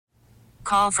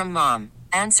Call from mom.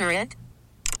 Answer it.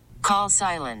 Call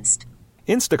silenced.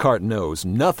 Instacart knows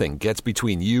nothing gets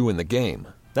between you and the game.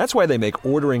 That's why they make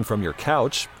ordering from your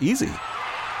couch easy.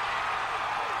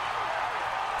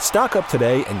 Stock up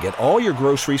today and get all your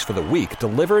groceries for the week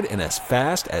delivered in as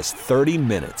fast as 30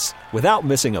 minutes without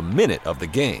missing a minute of the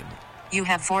game. You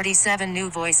have 47 new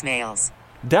voicemails.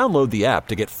 Download the app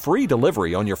to get free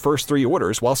delivery on your first 3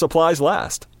 orders while supplies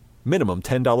last. Minimum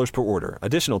 $10 per order.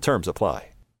 Additional terms apply.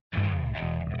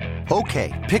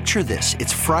 Okay, picture this.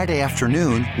 It's Friday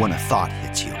afternoon when a thought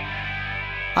hits you.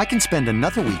 I can spend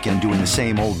another weekend doing the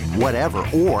same old whatever,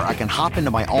 or I can hop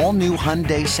into my all-new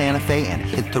Hyundai Santa Fe and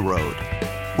hit the road.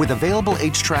 With available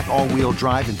H-Track all-wheel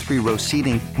drive and 3-row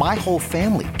seating, my whole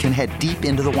family can head deep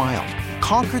into the wild.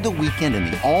 Conquer the weekend in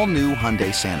the all-new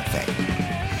Hyundai Santa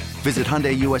Fe. Visit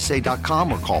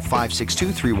HyundaiUSA.com or call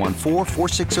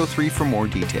 562-314-4603 for more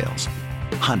details.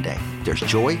 Hyundai, there's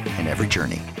joy in every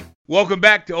journey. Welcome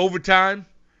back to Overtime.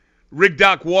 Rick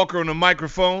Doc Walker on the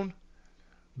microphone.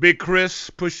 Big Chris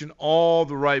pushing all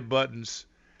the right buttons.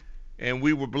 And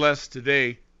we were blessed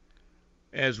today,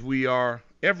 as we are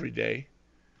every day.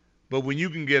 But when you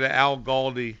can get an Al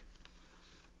Galdi,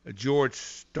 a George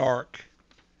Stark,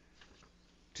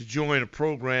 to join a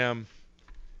program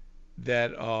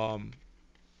that,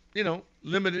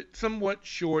 limited, somewhat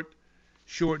short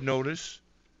notice,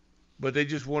 but they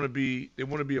just want to be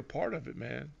a part of it,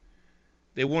 man.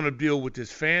 They want to deal with this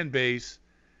fan base,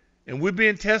 and we're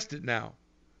being tested now.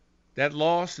 That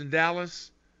loss in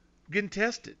Dallas, getting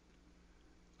tested.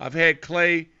 I've had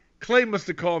Clay must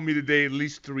have called me today at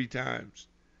least 3 times.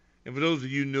 And for those of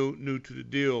you new to the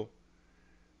deal,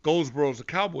 Goldsboro's a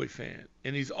Cowboy fan,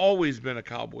 and he's always been a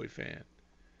Cowboy fan.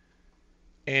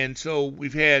 And so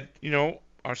we've had,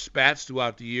 our spats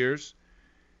throughout the years,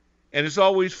 and it's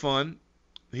always fun.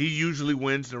 He usually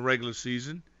wins in the regular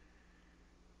season.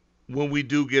 When we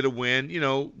do get a win,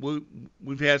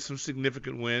 we've had some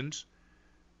significant wins.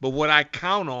 But what I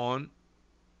count on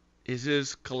is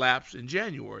his collapse in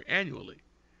January, annually.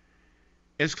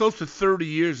 And it's close to 30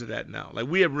 years of that now. Like,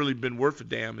 we haven't really been worth a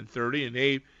damn in 30, and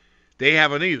they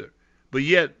haven't either. But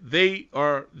yet, they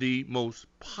are the most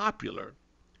popular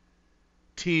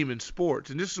team in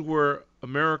sports. And this is where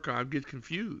America, I get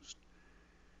confused.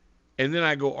 And then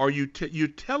I go, are you're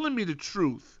telling me the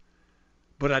truth,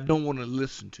 but I don't want to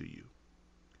listen to you.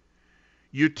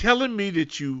 You're telling me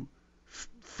that you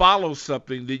follow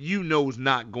something that you know is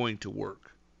not going to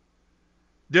work.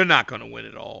 They're not going to win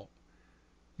it all.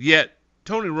 Yet,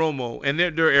 Tony Romo, and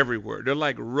they're everywhere. They're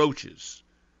like roaches.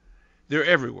 They're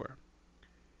everywhere.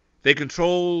 They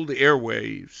control the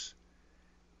airwaves.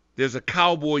 There's a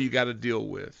cowboy you got to deal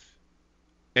with.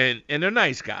 And they're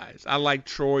nice guys. I like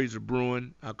Troy. He's a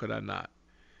Bruin. How could I not?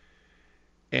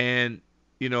 And,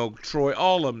 Troy,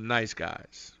 all of them nice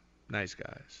guys. Nice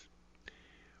guys.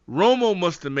 Romo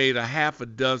must have made a half a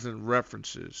dozen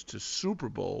references to Super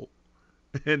Bowl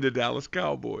and the Dallas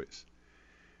Cowboys.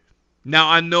 Now,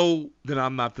 I know that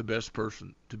I'm not the best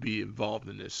person to be involved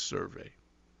in this survey.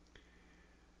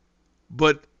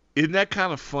 But isn't that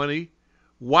kind of funny?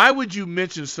 Why would you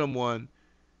mention someone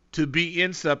to be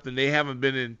in something they haven't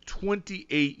been in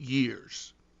 28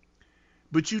 years?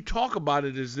 But you talk about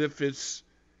it as if it's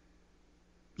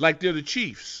like they're the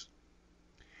Chiefs.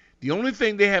 The only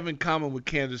thing they have in common with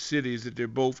Kansas City is that they're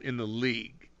both in the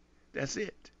league. That's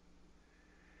it.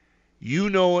 You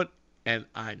know it, and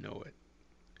I know it.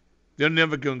 They're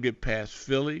never going to get past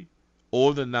Philly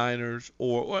or the Niners,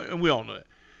 and we all know that.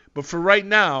 But for right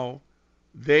now,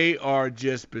 they are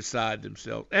just beside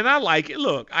themselves. And I like it.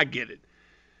 Look, I get it.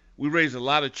 We raise a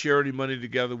lot of charity money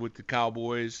together with the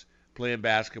Cowboys, playing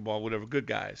basketball, whatever, good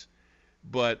guys.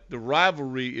 But the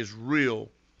rivalry is real.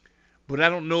 But I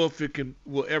don't know if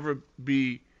will ever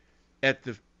be at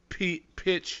the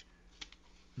pitch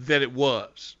that it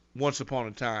was once upon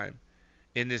a time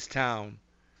in this town,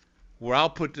 where I'll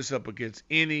put this up against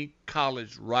any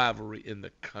college rivalry in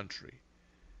the country.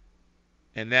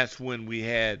 And that's when we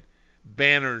had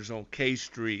banners on K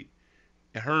Street,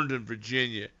 Herndon,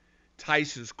 Virginia,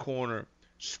 Tyson's Corner,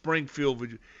 Springfield,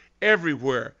 Virginia,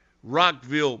 everywhere,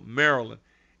 Rockville, Maryland,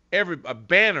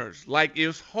 banners like it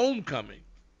was homecoming.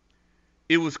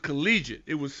 It was collegiate.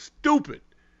 It was stupid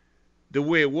the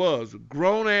way it was.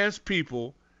 Grown-ass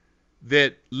people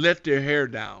that let their hair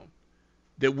down,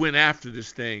 that went after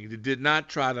this thing, that did not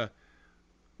try to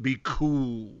be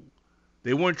cool.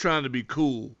 They weren't trying to be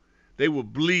cool. They were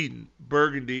bleeding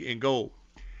burgundy and gold.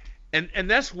 And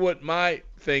that's what my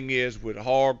thing is with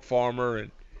Hog Farmer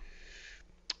and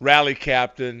Rally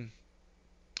Captain,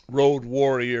 Road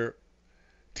Warrior,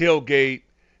 Tailgate,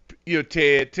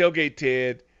 Tailgate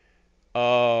Ted,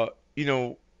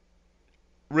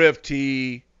 Rev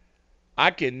T,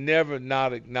 I can never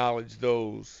not acknowledge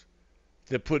those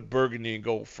that put burgundy and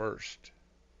gold first.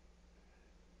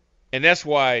 And that's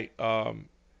why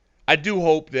I do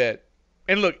hope that,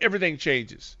 and look, everything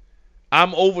changes.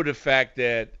 I'm over the fact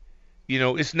that,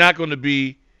 it's not going to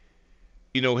be,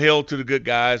 held to the good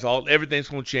guys. Everything's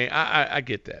going to change. I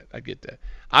get that. I get that.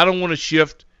 I don't want to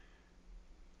shift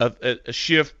a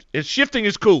shift. Shifting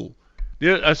is cool,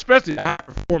 especially high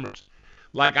performance.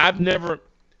 Like I've never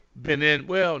been in,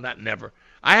 well, not never.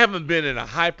 I haven't been in a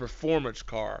high performance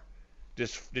car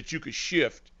that you could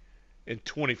shift in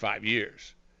 25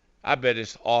 years. I bet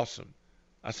it's awesome.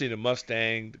 I seen the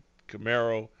Mustang, the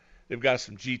Camaro. They've got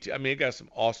some GT. I mean, it got some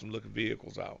awesome looking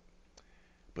vehicles out.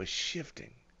 But shifting.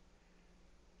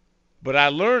 But I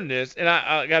learned this, and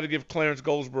I got to give Clarence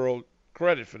Goldsboro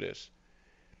credit for this,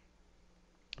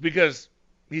 because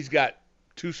he's got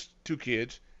two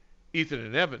kids, Ethan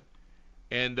and Evan,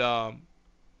 and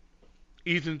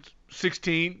Ethan's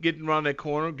 16, getting around that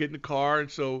corner, getting the car, and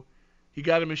so he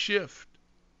got him a shift.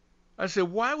 I said,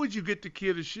 why would you get the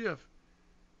kid a shift?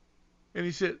 And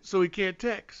he said, so he can't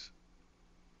text.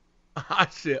 I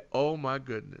said, oh my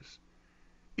goodness.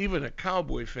 Even a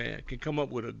Cowboy fan can come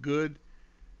up with a good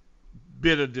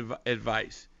bit of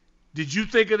advice. Did you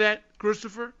think of that,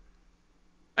 Christopher?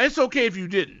 It's okay if you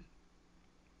didn't.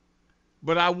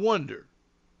 But I wonder,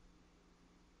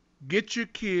 get your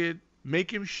kid,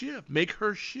 make him shift, make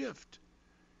her shift.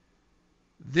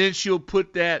 Then she'll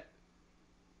put that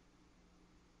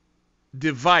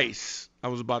device, I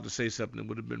was about to say something that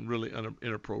would have been really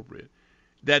inappropriate,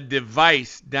 that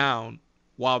device down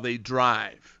while they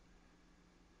drive.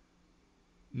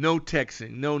 No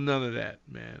texting, no none of that,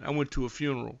 man. I went to a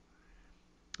funeral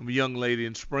of a young lady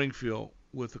in Springfield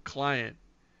with a client,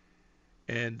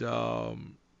 and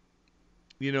that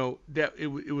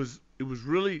it was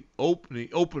really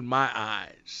opened my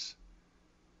eyes,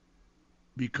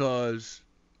 because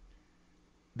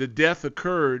the death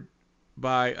occurred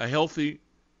by a healthy,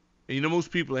 and most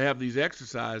people that have these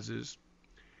exercises,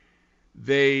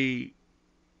 they're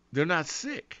not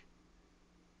sick.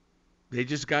 They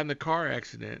just got in a car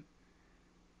accident,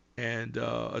 and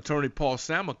attorney Paul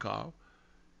Samakov,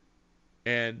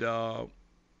 and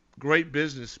great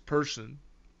business person,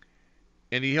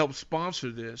 and he helped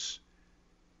sponsor this,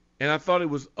 and I thought it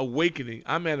was awakening.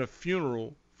 I'm at a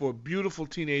funeral for a beautiful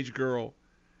teenage girl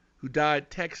who died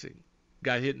texting,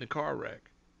 got hit in a car wreck,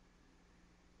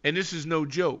 and this is no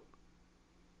joke.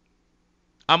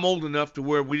 I'm old enough to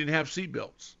where we didn't have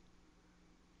seatbelts.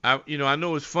 I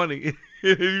know it's funny.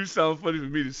 It sounds funny for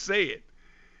me to say it.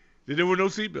 That there were no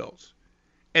seatbelts.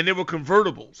 And there were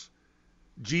convertibles.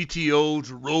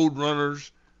 GTOs, Road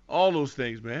Runners, all those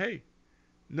things, man. Hey,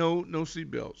 no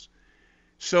seatbelts.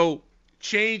 So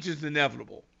change is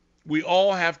inevitable. We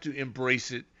all have to embrace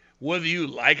it, whether you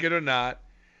like it or not.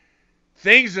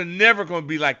 Things are never going to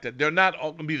be like that. They're not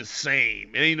all going to be the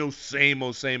same. It ain't no same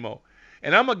old, same old.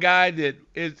 And I'm a guy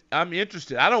I'm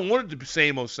interested. I don't want it to be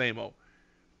same old, same old.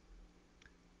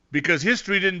 Because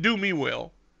history didn't do me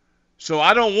well. So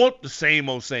I don't want the same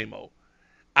old, same old.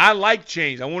 I like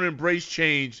change. I want to embrace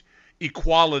change,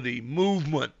 equality,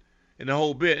 movement, and the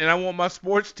whole bit. And I want my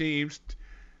sports teams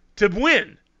to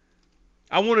win.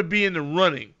 I want to be in the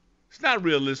running. It's not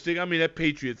realistic. I mean, that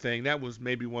Patriot thing, that was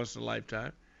maybe once in a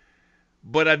lifetime.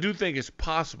 But I do think it's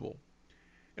possible.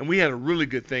 And we had a really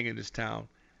good thing in this town.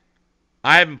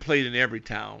 I haven't played in every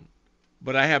town,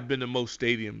 but I have been to most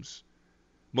stadiums,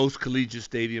 most collegiate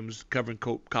stadiums, covering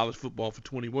college football for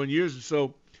 21 years or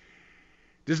so.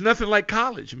 There's nothing like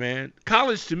college, man.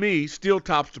 College, to me, still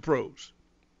tops the pros.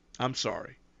 I'm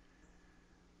sorry.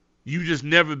 You just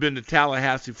never been to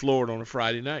Tallahassee, Florida on a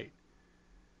Friday night.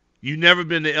 You never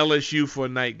been to LSU for a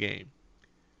night game.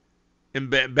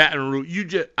 In Baton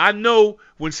Rouge. I know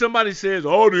when somebody says,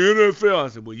 oh, the NFL, I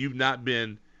said, well, you've not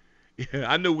been.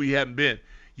 I know we haven't been.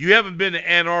 You haven't been to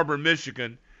Ann Arbor,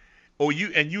 Michigan,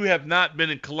 and you have not been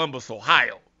in Columbus,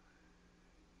 Ohio.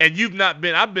 And you've not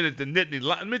been, I've been at the Nittany.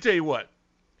 Let me tell you what.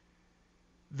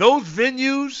 Those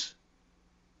venues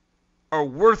are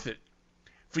worth it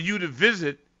for you to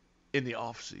visit in the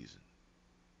off season.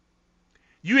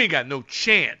 You ain't got no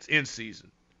chance in season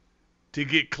to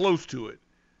get close to it.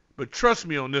 But trust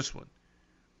me on this one.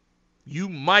 You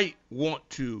might want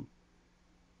to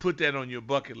put that on your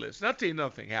bucket list. And I'll tell you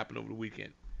another thing happened over the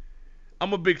weekend.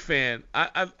 I'm a big fan.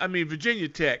 I mean, Virginia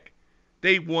Tech,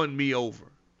 they won me over.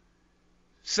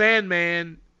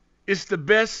 Sandman, it's the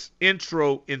best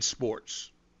intro in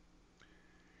sports.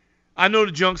 I know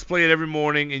the Junks play it every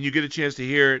morning, and you get a chance to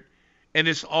hear it, and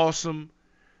it's awesome.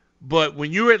 But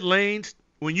when you're at Lanes,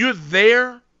 when you're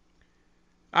there,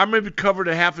 I remember covered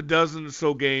a half a dozen or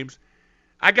so games.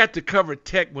 I got to cover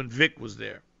Tech when Vic was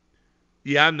there.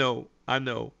 Yeah, I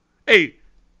know. Hey,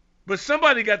 but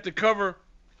somebody got to cover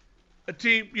a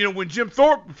team, when Jim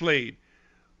Thorpe played,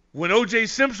 when O.J.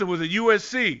 Simpson was at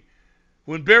USC,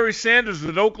 when Barry Sanders was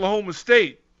at Oklahoma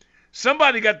State.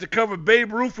 Somebody got to cover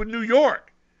Babe Ruth in New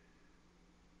York.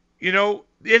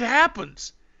 It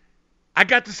happens. I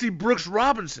got to see Brooks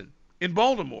Robinson in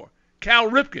Baltimore, Cal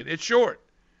Ripken at short.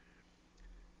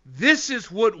 This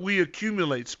is what we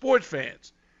accumulate, sports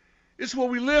fans. This is what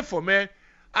we live for, man.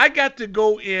 I got to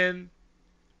go in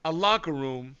a locker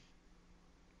room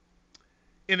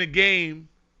in a game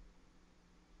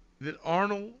that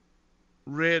Arnold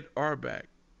Red Auerbach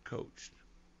coached.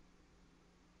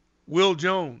 Will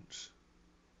Jones,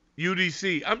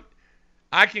 UDC.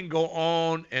 I can go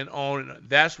on and on. And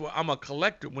that's why I'm a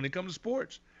collector when it comes to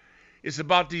sports. It's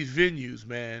about these venues,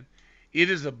 man. It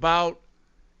is about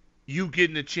you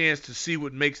getting a chance to see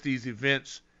what makes these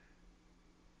events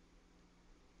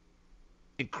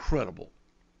incredible.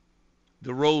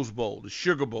 The Rose Bowl, the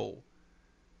Sugar Bowl.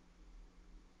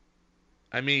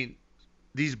 I mean,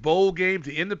 these bowl games,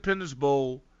 the Independence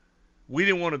Bowl, we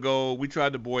didn't want to go. We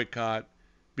tried to boycott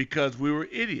because we were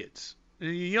idiots. And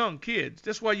you're young kids.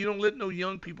 That's why you don't let no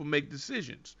young people make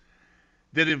decisions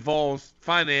that involves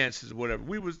finances or whatever.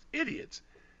 We was idiots.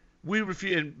 We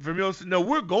refused. And Vermeil said, no,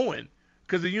 we're going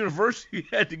because the university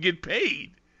had to get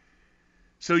paid.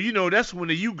 So, that's when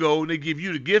you go and they give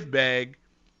you the gift bag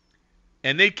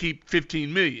and they keep $15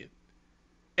 million.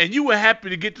 And you were happy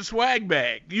to get the swag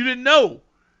bag. You didn't know.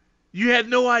 You had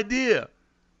no idea.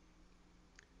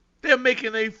 They're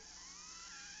making a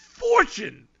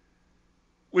fortune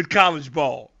with college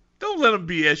ball. Don't let them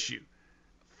BS you.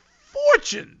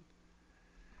 Fortune.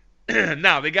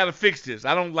 Now, they got to fix this.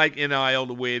 I don't like NIL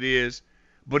the way it is,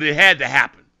 but it had to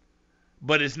happen.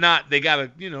 But it's not. They got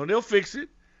to, they'll fix it.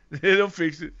 They'll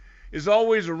fix it. It's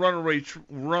always a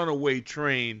runaway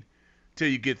train till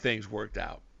you get things worked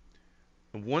out.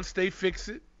 And once they fix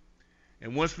it,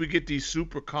 and once we get these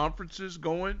super conferences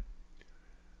going,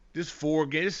 this 4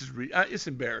 games, it's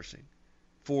embarrassing.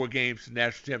 4 games to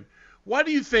national championship. Why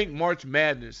do you think March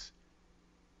Madness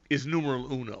is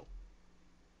numero uno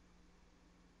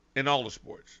in all the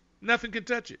sports? Nothing can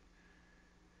touch it.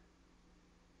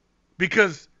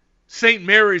 Because St.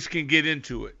 Mary's can get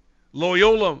into it.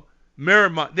 Loyola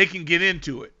Marymount, they can get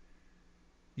into it.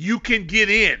 You can get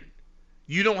in.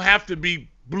 You don't have to be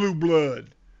blue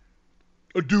blood,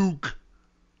 a Duke.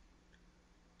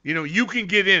 You can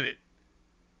get in it.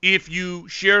 If you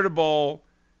share the ball,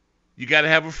 you got to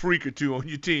have a freak or two on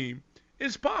your team.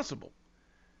 It's possible.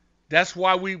 That's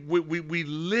why we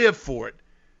live for it.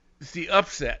 It's the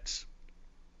upsets.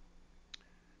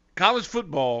 College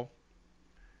football,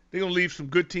 they're going to leave some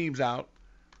good teams out,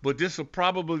 but this will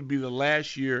probably be the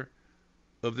last year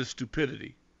of this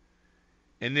stupidity.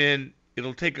 And then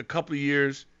it'll take a couple of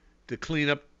years to clean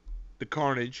up the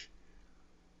carnage.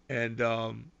 And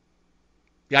I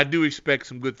do expect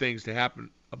some good things to happen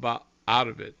out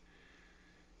of it.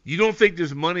 You don't think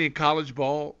there's money in college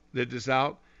ball that is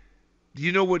out? Do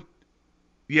you know what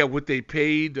they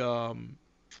paid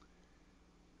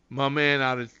my man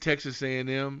out of Texas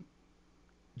A&M,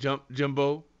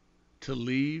 Jimbo, to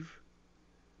leave?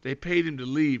 They paid him to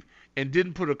leave and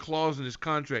didn't put a clause in his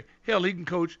contract. Hell, he can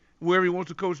coach wherever he wants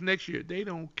to coach next year. They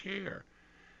don't care.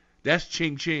 That's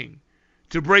ching-ching.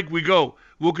 To break we go.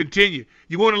 We'll continue.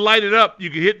 You want to light it up, you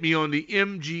can hit me on the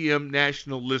MGM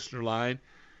National Listener Line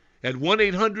at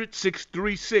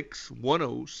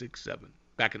 1-800-636-1067.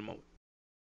 Back in a moment.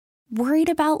 Worried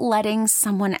about letting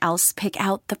someone else pick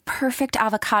out the perfect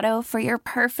avocado for your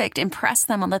perfect impress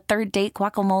them on the third date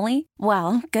guacamole?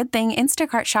 Well, good thing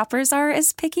Instacart shoppers are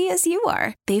as picky as you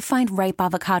are. They find ripe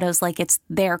avocados like it's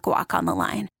their guac on the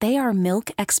line. They are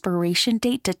milk expiration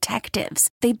date detectives.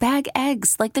 They bag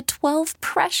eggs like the 12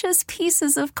 precious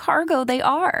pieces of cargo they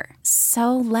are.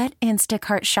 So let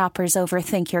Instacart shoppers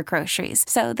overthink your groceries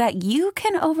so that you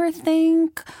can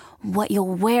overthink what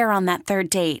you'll wear on that third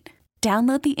date.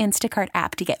 Download the Instacart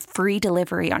app to get free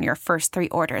delivery on your first 3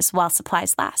 orders while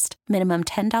supplies last. Minimum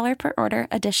 $10 per order.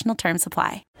 Additional terms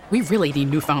apply. We really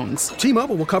need new phones.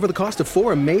 T-Mobile will cover the cost of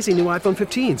 4 amazing new iPhone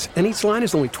 15s, and each line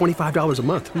is only $25 a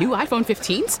month. New iPhone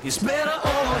 15s? It's better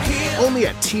over here. Only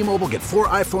at T-Mobile, get 4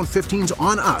 iPhone 15s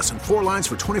on us and 4 lines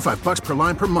for $25 per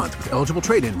line per month with eligible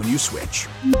trade-in when you switch.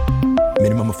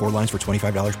 Minimum of 4 lines for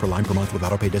 $25 per line per month with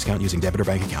autopay discount using debit or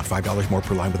bank account. $5 more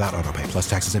per line without autopay, plus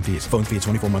taxes and fees. Phone fee at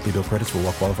 24 monthly bill credits for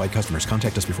well qualified customers.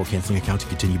 Contact us before canceling account to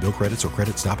continue bill credits or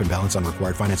credit stop and balance on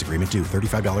required finance agreement due.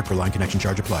 $35 per line connection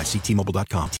charge applies. See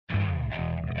T-Mobile.com.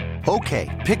 Okay,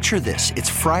 picture this. It's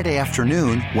Friday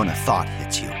afternoon when a thought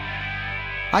hits you.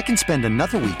 I can spend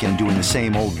another weekend doing the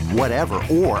same old whatever,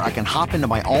 or I can hop into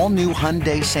my all-new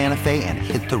Hyundai Santa Fe and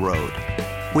hit the road.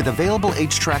 With available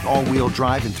H-Track all-wheel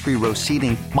drive and 3-row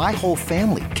seating, my whole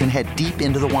family can head deep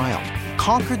into the wild.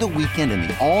 Conquer the weekend in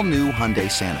the all-new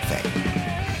Hyundai Santa Fe.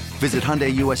 Visit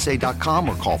HyundaiUSA.com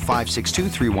or call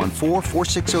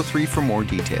 562-314-4603 for more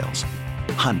details.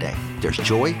 Hyundai, there's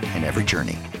joy in every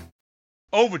journey.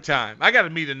 Overtime. I got to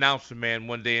meet announcer man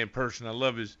one day in person. I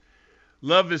love his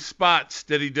spots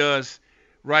that he does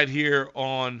right here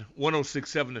on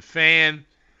 106.7 The Fan.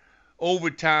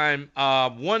 Overtime.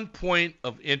 1 point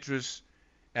of interest.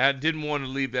 And I didn't want to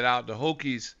leave that out. The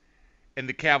Hokies and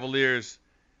the Cavaliers.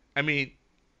 I mean,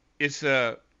 it's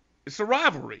a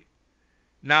rivalry.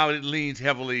 Now it leans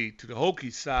heavily to the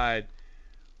Hokies side,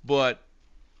 but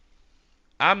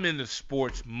I'm in the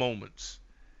sports moments.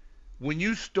 When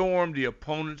you storm the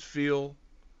opponent's field,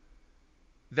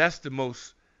 that's the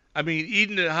most. I mean,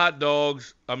 eating the hot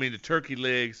dogs, the turkey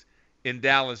legs in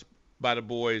Dallas by the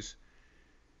boys,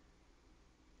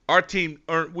 our team,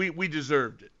 we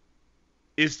deserved it.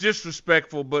 It's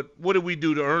disrespectful, but what did we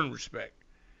do to earn respect?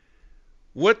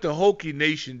 What the Hokie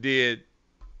Nation did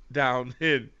down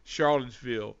in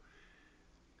Charlottesville,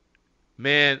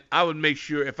 man, I would make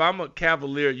sure, if I'm a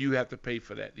Cavalier, you have to pay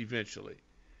for that eventually.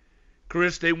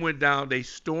 Chris, they went down, they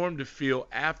stormed the field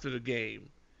after the game,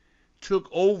 took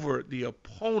over the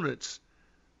opponent's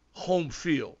home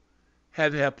field,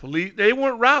 had to have police. They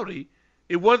weren't rowdy.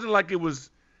 It wasn't like it was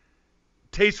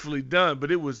tastefully done,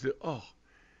 but it was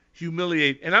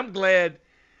humiliating. And I'm glad,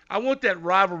 I want that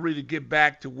rivalry to get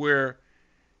back to where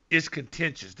it's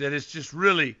contentious, that it's just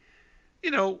really,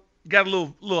 got a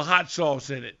little hot sauce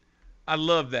in it. I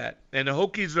love that. And the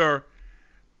Hokies are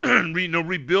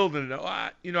rebuilding.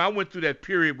 I went through that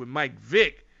period with Mike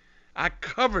Vick. I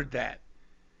covered that.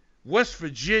 West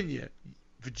Virginia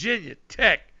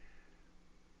Tech.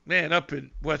 Man, up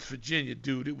in West Virginia,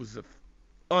 dude, it was an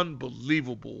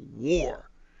unbelievable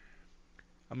war.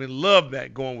 Love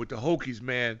that going with the Hokies,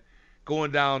 man.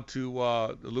 Going down to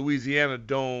the Louisiana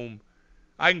Dome.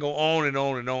 I can go on and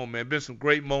on and on, man. Been some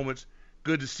great moments.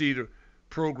 Good to see the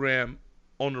program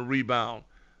on the rebound.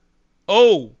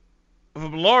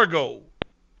 From Largo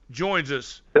joins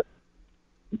us.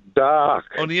 Doc.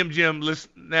 On the MGM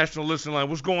National Listen Line.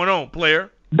 What's going on,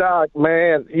 player? Doc,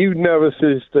 man, you never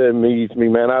cease to amaze me,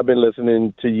 man. I've been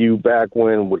listening to you back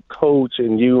when with Coach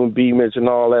and you and B-Mitch and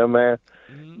all that, man.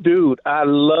 Mm-hmm. Dude, I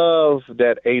love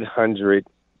that 800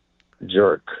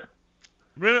 jerk.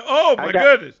 Really? Oh, my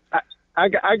goodness. I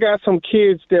got some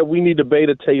kids that we need to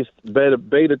beta test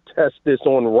this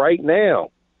on right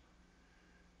now.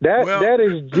 That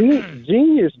is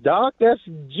genius, Doc. That's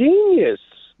genius.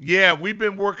 Yeah, we've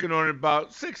been working on it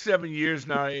about 6-7 years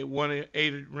now. One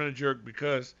eight run a jerk,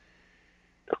 because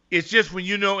it's just when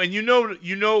you know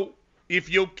if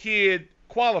your kid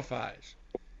qualifies.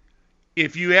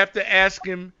 If you have to ask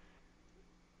him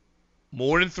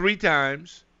more than 3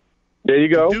 times, there you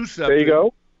go. To do something, there you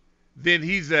go. Then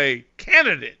he's a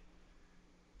candidate,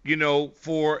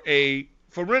 for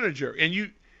rent-a-jerk.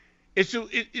 And it's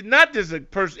not just a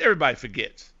person. Everybody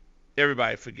forgets.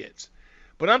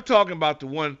 But I'm talking about the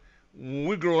one, when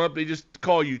we grow up, they just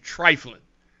call you trifling.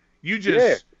 You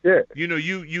just,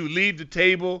 you leave the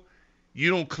table. You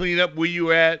don't clean up where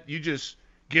you at. You just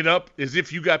get up as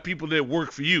if you got people that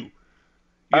work for you.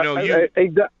 Hey,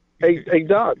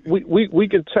 Doc, we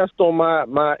can test on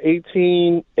my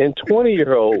 18 and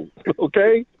 20-year-old,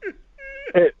 okay?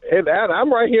 and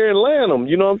I'm right here in Lanham,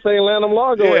 you know what I'm saying, Lanham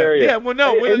Largo area. Yeah, you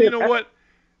know what?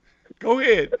 Go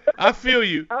ahead. I feel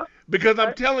you. Because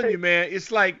I'm telling you, man,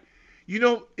 it's like,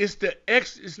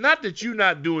 it's not that you're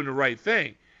not doing the right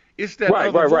thing. It's that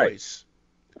other voice.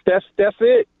 That's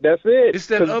it. It's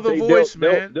that other voice,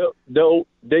 man. They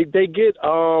get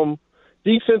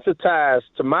desensitized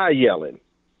to my yelling.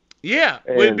 Yeah,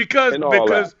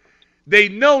 because they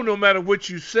know no matter what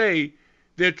you say,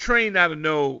 they're trained now to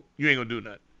know you ain't gonna do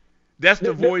nothing. That's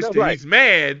the voice that he's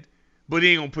mad, but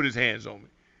he ain't gonna put his hands on me.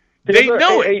 They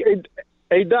know it.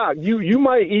 Hey, Doc, you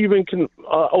might even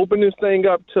open this thing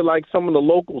up to like some of the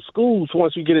local schools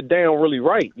once you get it down really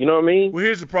right. You know what I mean? Well,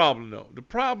 here's the problem, though. The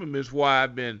problem is why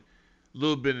I've been a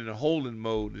little bit in a holding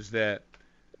mode is that,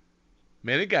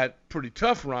 man, it got pretty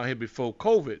tough around here before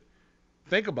COVID.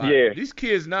 Think about it. These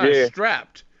kids now are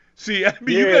strapped. See,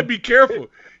 you gotta be careful.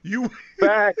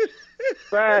 Facts,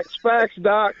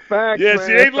 Doc. Facts. Yeah, man,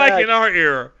 see, it ain't like in our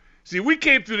era. See, we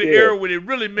came through the era when it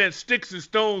really meant sticks and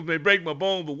stones may break my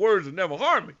bones, but words will never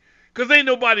harm me. Because ain't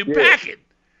nobody packing.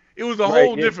 It was a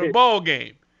whole different ball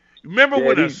game. Remember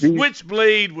when a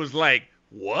switchblade was like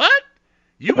What?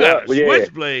 You got a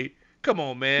switchblade? Come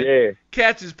on, man. Yeah.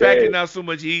 Cats is packing out so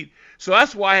much heat. So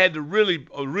that's why I had to really,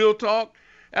 real talk.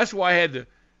 That's why I had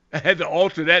to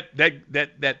alter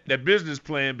that business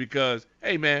plan because,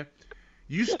 hey, man,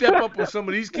 you step up on some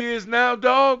of these kids now,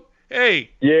 dog.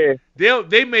 Hey,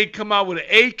 they may come out with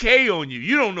an AK on you.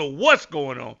 You don't know what's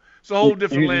going on. It's a whole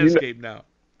different landscape now.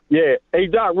 Yeah. Hey,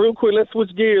 Doc, real quick, let's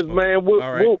switch gears, man.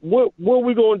 What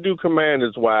we going to do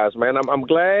Commanders-wise, man? I'm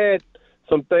glad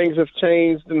some things have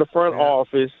changed in the front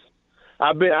office.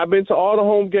 I've been to all the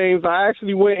home games. I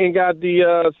actually went and got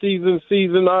the season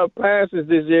passes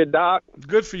this year, Doc.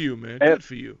 Good for you, man. Good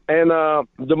for you. And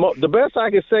the best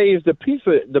I can say is the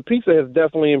pizza. The pizza has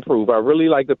definitely improved. I really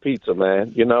like the pizza,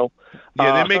 man. You know.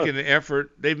 Yeah, they're making an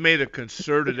effort. They've made a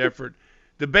concerted effort.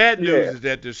 The bad news is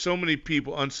that there's so many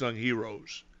people, unsung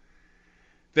heroes,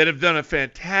 that have done a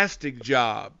fantastic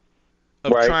job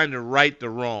of trying to right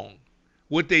the wrong.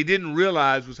 What they didn't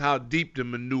realize was how deep the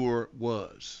manure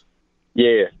was.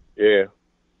 Yeah.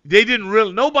 They didn't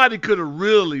really. Nobody could have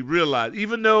really realized,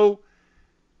 even though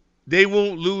they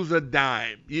won't lose a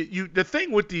dime. The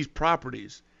thing with these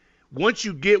properties, once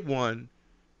you get one,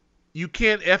 you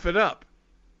can't F it up.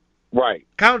 Right.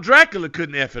 Count Dracula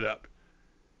couldn't F it up.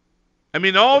 I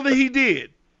mean, all that he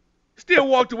did, still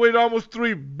walked away with almost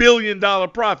 $3 billion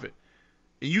profit.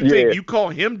 And you think you call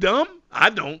him dumb? I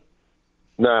don't.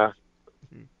 Nah.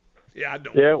 Yeah, I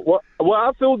don't. Yeah, well,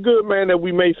 I feel good, man, that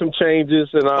we made some changes.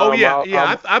 And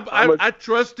I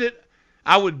trust it.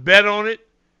 I would bet on it.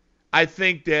 I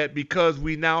think that because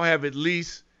we now have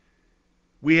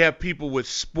we have people with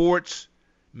sports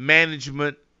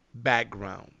management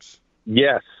backgrounds.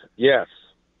 Yes. They're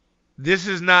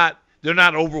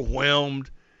not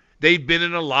overwhelmed. They've been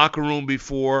in a locker room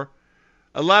before.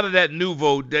 A lot of that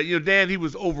nouveau, Dan, he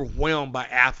was overwhelmed by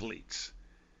athletes.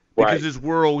 Because his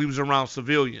world, he was around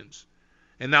civilians.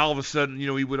 And now all of a sudden,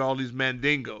 he with all these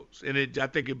mandingos. And I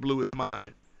think it blew his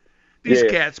mind. These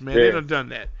cats, man, they done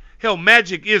that. Hell,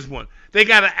 Magic is one. They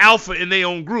got an alpha in their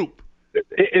own group.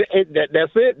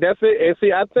 That's it. And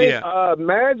see, I think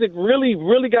Magic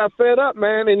really got fed up,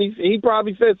 man. And he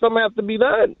probably said something has to be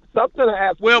done. Something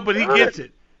has to be done. Well, but he gets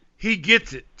it. He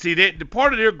gets it. See, the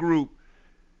part of their group,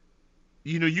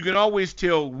 you can always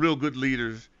tell real good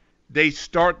leaders, they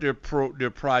start their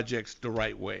projects the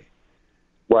right way.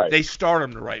 Right. They start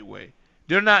them the right way.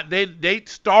 They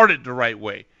started the right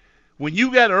way. When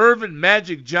you got Irvin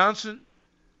Magic Johnson,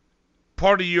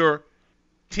 part of your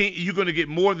team, you're going to get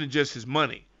more than just his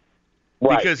money.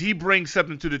 Right. Because he brings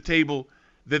something to the table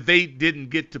that they didn't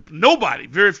get to. Nobody,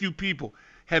 very few people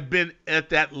have been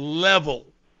at that level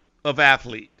of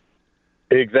athlete.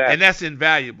 Exactly. And that's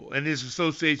invaluable. And his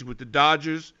association with the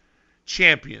Dodgers,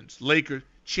 champions, Lakers,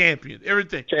 champions,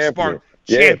 everything. Spark,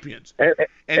 champions. And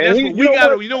that's what we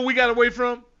got. You know what we got away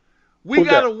from? We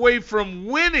got away from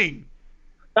winning.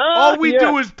 All we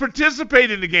do is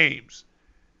participate in the games.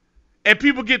 And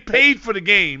people get paid for the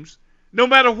games, no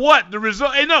matter what the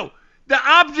result. Hey, no, the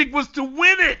object was to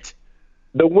win it.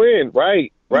 The win,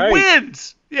 right.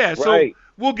 Wins. Yeah, so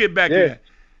we'll get back to that.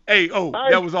 Hey,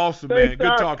 that was awesome, man.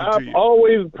 Good talking to you. I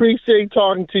always appreciate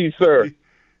talking to you, sir.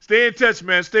 Stay in touch,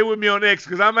 man. Stay with me on X,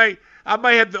 because I might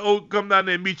have to come down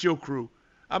there and meet your crew.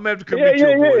 I might have to come meet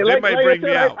your boys. They might bring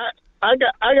me out. I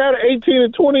got an 18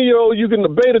 and 20-year-old you can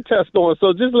beta test on,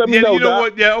 so just let me know. You know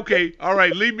what? Yeah, okay. All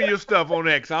right, leave me your stuff on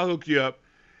X. I'll hook you up.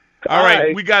 All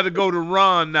right, we got to go to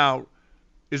Ron now.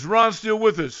 Is Ron still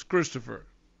with us, Christopher?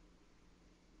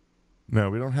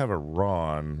 No, we don't have a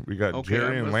Ron. We got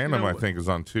Jerry and Lanham, I think, is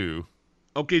on 2.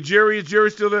 Okay, is Jerry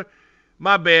still there?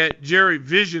 My bad. Jerry,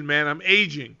 vision, man. I'm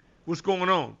aging. What's going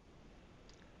on?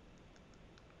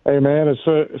 Hey, man, it's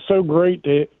so great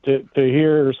to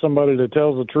hear somebody that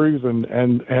tells the truth and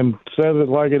says it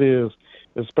like it is,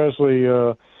 especially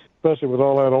with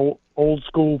all that old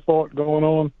school thought going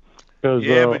on.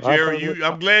 Yeah, but Jerry,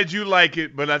 I'm glad you like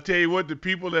it, but I tell you what, the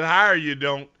people that hire you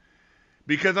don't.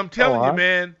 Because I'm telling you,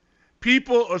 man,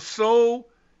 people are so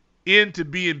into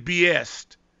being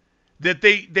BS'd that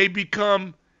they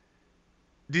become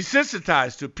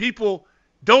desensitized to it. People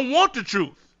don't want the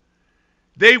truth.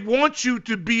 They want you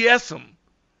to BS them.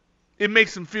 It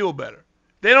makes them feel better.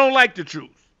 They don't like the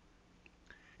truth.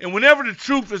 And whenever the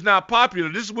truth is not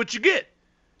popular, this is what you get.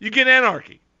 You get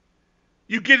anarchy.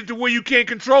 You get it to where you can't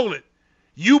control it.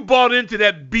 You bought into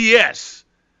that BS.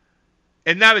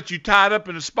 And now that you're tied up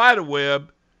in a spider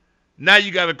web, now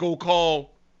you got to go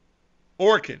call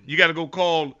Orkin. You got to go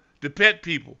call the pet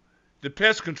people, the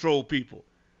pest control people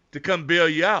to come bail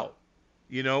you out.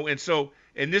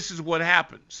 And this is what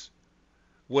happens.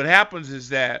 What happens is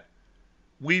that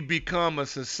we become a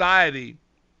society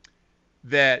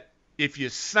that if you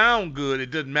sound good,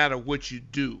 it doesn't matter what you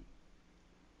do.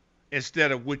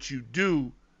 Instead of what you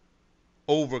do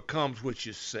overcomes what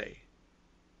you say.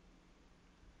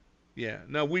 Yeah.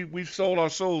 Now we've sold our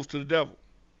souls to the devil.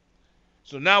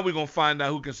 So now we're going to find out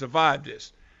who can survive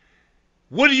this.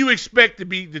 What do you expect to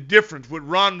be the difference with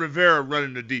Ron Rivera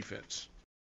running the defense?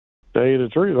 To tell you the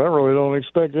truth, I really don't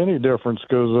expect any difference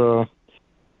because,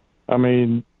 I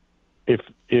mean, if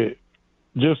it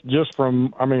just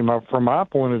from my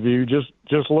point of view,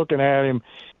 just looking at him,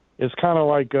 it's kind of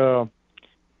like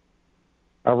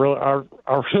I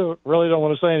really don't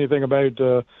want to say anything about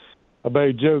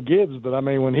Joe Gibbs, but I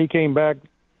mean when he came back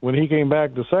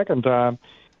the second time.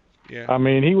 Yeah. I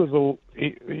mean,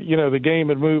 the game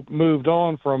had moved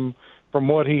on from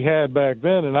what he had back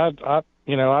then, and I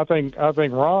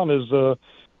think Ron is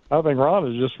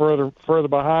just further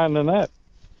behind than that.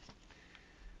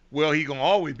 Well, he's gonna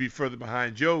always be further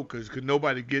behind Joe because could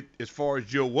nobody get as far as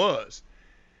Joe was,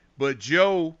 but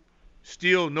Joe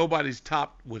still nobody's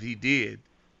topped what he did.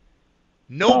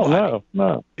 Nobody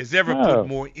has ever put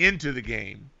more into the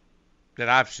game that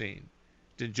I've seen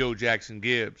than Joe Jackson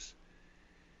Gibbs.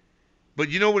 But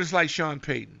you know what it's like, Sean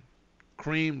Payton?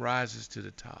 Cream rises to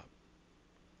the top.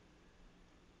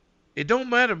 It don't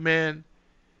matter, man.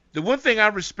 The one thing I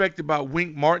respect about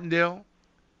Wink Martindale,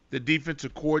 the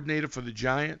defensive coordinator for the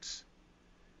Giants,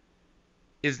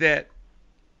 is that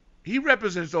he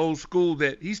represents the old school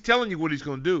that he's telling you what he's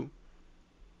going to do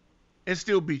and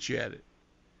still beat you at it.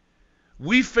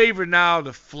 We favor now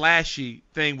the flashy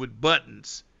thing with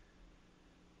buttons.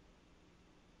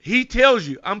 He tells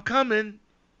you, I'm coming.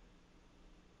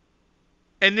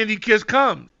 And then he just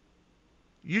comes.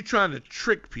 You're trying to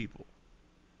trick people.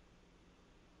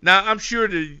 Now, I'm sure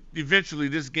that eventually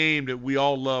this game that we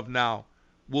all love now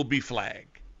will be flag.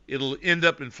 It'll end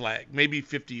up in flag. Maybe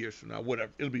 50 years from now,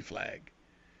 whatever. It'll be flag.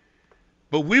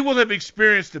 But we will have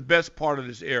experienced the best part of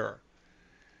this era.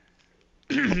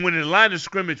 When the line of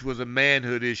scrimmage was a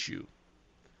manhood issue.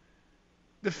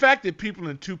 The fact that people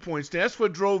in 2-point stand, that's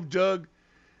what drove Doug.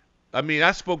 I mean,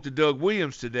 I spoke to Doug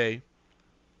Williams today.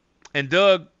 And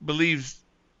Doug believes,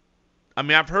 I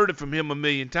mean, I've heard it from him a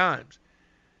million times.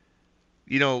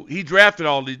 You know, he drafted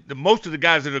all the most of the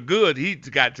guys that are good, he's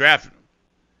the guy drafted them.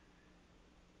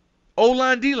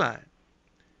 O-line, D-line.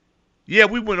 Yeah,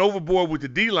 we went overboard with the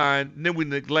D-line, and then we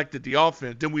neglected the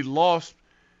offense. Then we lost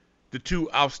the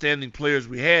two outstanding players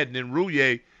we had, and then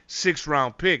Rouillet,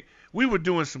 6th-round pick. We were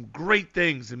doing some great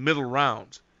things in middle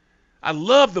rounds. I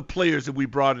love the players that we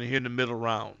brought in here in the middle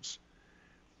rounds.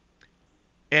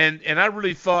 And I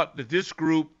really thought that this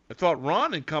group, I thought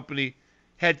Ron and company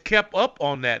had kept up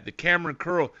on that, the Cameron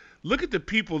Curl. Look at the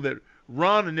people that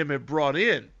Ron and them have brought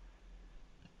in.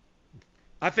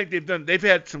 I think they've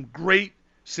had some great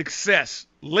success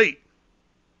late.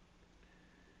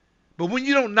 But when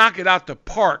you don't knock it out the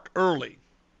park early,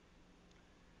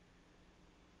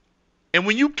 and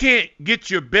when you can't get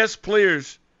your best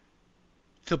players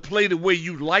to play the way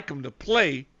you'd like them to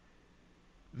play,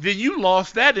 then you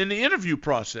lost that in the interview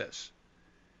process.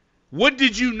 What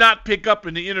did you not pick up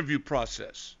in the interview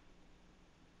process?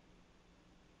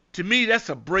 To me, that's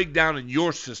a breakdown in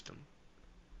your system.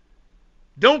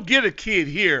 Don't get a kid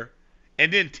here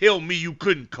and then tell me you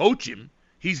couldn't coach him.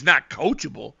 He's not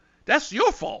coachable. That's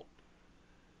your fault.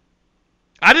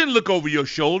 I didn't look over your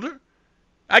shoulder.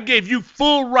 I gave you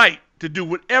full right to do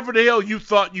whatever the hell you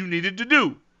thought you needed to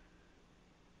do.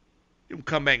 You can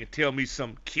come back and tell me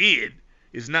some kid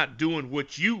is not doing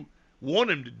what you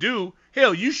want him to do.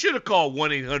 Hell, you should have called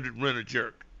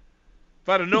 1-800-RENT-A-JERK. If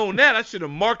I'd have known that, I should have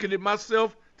marketed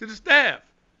myself to the staff.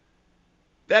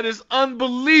 That is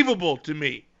unbelievable to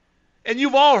me. And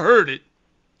you've all heard it.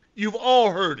 You've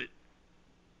all heard it.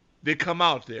 They come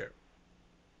out there.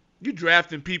 You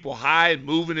drafting people high and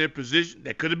moving their position.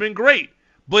 That could have been great,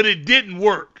 but it didn't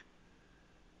work.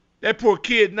 That poor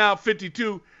kid now,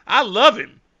 52, I love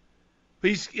him.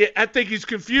 I think he's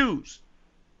confused.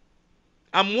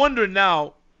 I'm wondering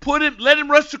now, let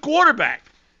him rush the quarterback.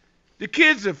 The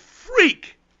kid's a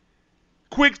freak.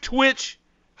 Quick twitch,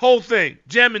 whole thing.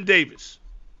 Jamin Davis.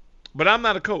 But I'm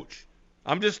not a coach.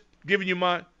 I'm just giving you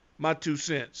my 2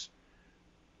 cents.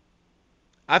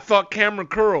 I thought Cameron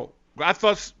Curl. I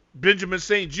thought Benjamin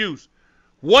St. Juste.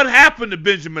 What happened to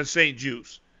Benjamin St.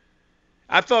 Juste?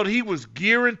 I thought he was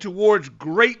gearing towards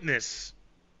greatness.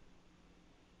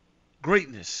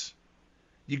 Greatness.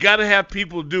 You got to have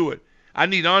people do it. I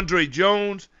need Andre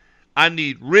Jones. I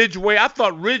need Ridgeway. I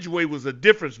thought Ridgeway was a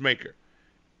difference maker.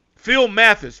 Phil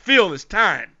Mathis. Phil, it's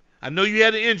time. I know you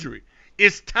had an injury.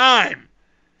 It's time.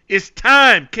 It's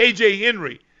time, KJ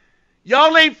Henry.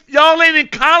 Y'all ain't in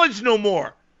college no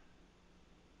more.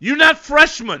 You're not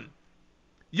freshmen.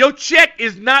 Your check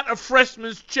is not a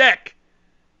freshman's check.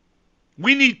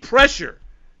 We need pressure.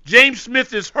 James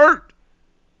Smith is hurt.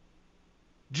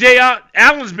 Jay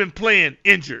Allen's been playing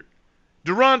injured.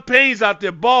 Deron Payne's out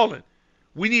there balling.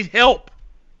 We need help.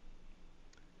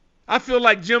 I feel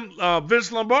like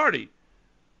Vince Lombardi.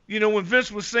 You know, when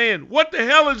Vince was saying, what the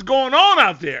hell is going on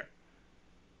out there?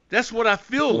 That's what I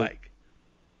feel like.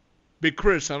 Big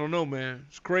Chris, I don't know, man.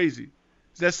 It's crazy.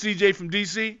 Is that CJ from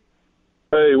D.C.?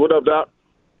 Hey, what up, Doc?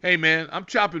 Hey, man, I'm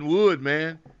chopping wood,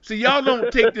 man. See, y'all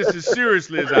don't take this as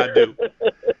seriously as I do.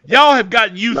 Y'all have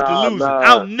gotten used to losing.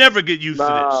 I'll never get used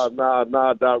to this.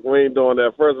 Nah, Doc. We ain't doing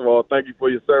that. First of all, thank you for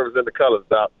your service in the colors,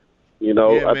 Doc. You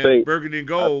know, yeah, I man, think burgundy and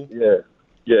gold.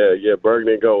 Yeah,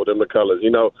 burgundy and gold, them the colors.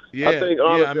 You know, yeah, I think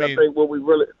honestly, I think what we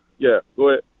really, go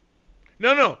ahead.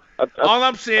 No. All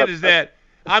I'm saying is that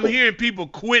I'm hearing people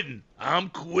quitting. I'm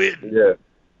quitting.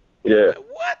 Yeah.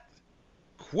 What?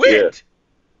 Quit?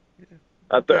 Yeah.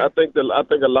 I think a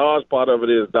large part of it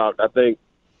is, Doc. I think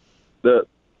the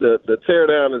tear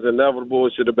down is inevitable.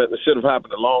 It should have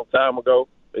happened a long time ago.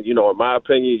 And, you know, in my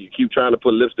opinion, you keep trying to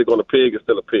put lipstick on a pig, it's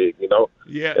still a pig. You know.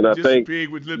 Yeah. And I just think a pig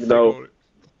with lipstick on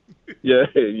it. Yeah.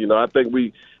 You know, I think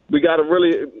we got to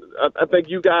really. I think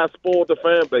you guys spoiled the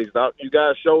fan base, Doc. You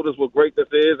guys showed us what greatness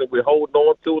is, and we're holding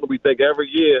on to it. And we think every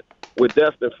year we're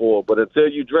destined for it. But until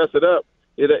you dress it up,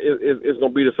 it's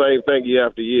going to be the same thing year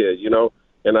after year, you know.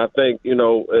 And I think, you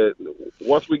know,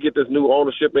 once we get this new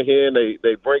ownership in here and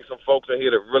they bring some folks in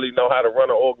here that really know how to run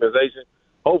an organization,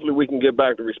 hopefully we can get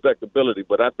back to respectability.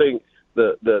 But I think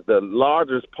the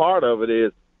largest part of it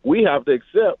is we have to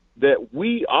accept that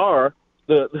we are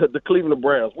the Cleveland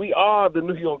Browns. We are the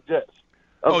New York Jets.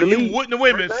 You wouldn't.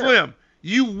 Wait a minute, Slim.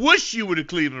 You wish you were the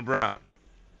Cleveland Browns.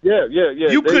 Yeah.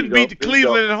 You couldn't beat the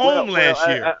Cleveland at home last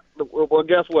year. Well,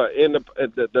 guess what? In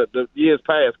the years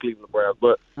past, Cleveland Browns,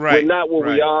 but we're not where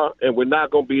we are, and we're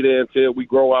not going to be there until we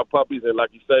grow our puppies. And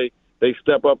like you say, they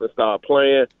step up and start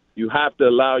playing. You have to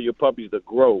allow your puppies to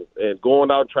grow. And going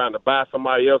out trying to buy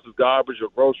somebody else's garbage or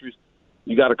groceries,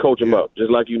 you got to coach them up. Just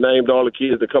like you named all the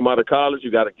kids that come out of college, you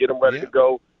got to get them ready to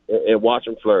go and watch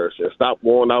them flourish. And stop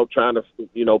going out trying to,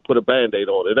 you know, put a Band-Aid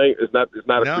on it. It's not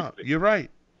a quick fix. You're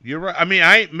right. I mean,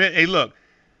 hey, look,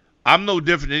 I'm no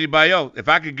different than anybody else. If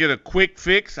I could get a quick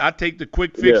fix, I take the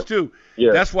quick fix too.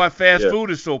 Yeah. That's why fast food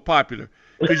is so popular,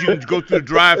 because you can go through the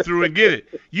drive-through and get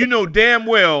it. You know damn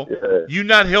well you're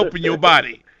not helping your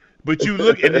body, but you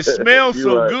look and it smells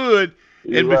good,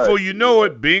 and before you know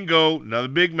it, bingo, another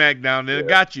Big Mac down there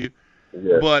got you.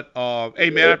 Yeah. But hey,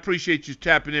 man, I appreciate you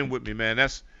tapping in with me, man.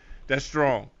 That's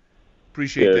strong.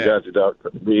 Appreciate that. Got you, Doc.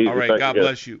 All right, God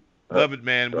bless you. Love it,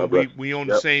 man. We on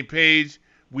the same page.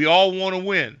 We all want to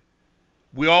win.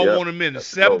 We all want to win.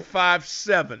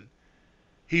 757.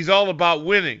 He's all about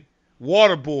winning.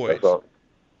 Water Boys.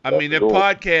 I mean, that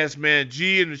podcast, man,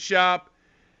 G in the shop.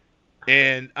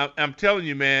 And I'm telling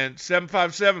you, man,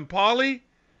 757, Paulie,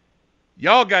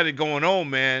 y'all got it going on,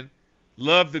 man.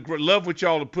 Love what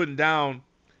y'all are putting down.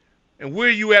 And where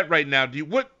are you at right now?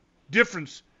 What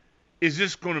difference is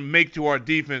this going to make to our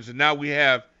defense? And now we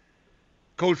have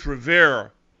Coach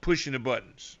Rivera pushing the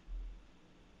buttons.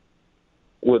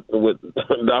 With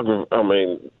Doc, I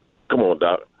mean, come on,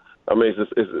 Doc. I mean,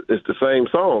 it's the same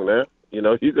song, man. You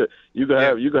know, you could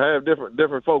have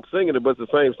different folks singing it, but it's the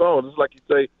same song. Just like you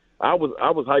say, I was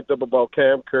hyped up about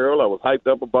Cam Curl. I was hyped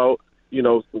up about, you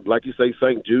know, like you say,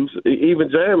 St. Juice,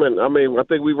 even jamming. I mean, I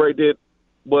think we right did.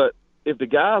 But if the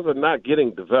guys are not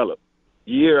getting developed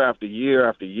year after year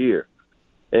after year,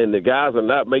 and the guys are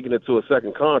not making it to a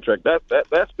second contract,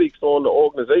 that speaks on the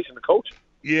organization, the coaching.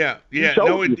 Yeah.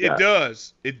 No, it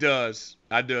does. It does.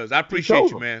 I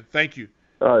appreciate you, man. Thank you.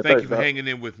 All right, Thank you for hanging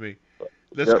in with me.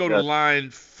 Let's go to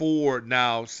line 4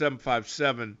 now,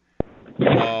 757.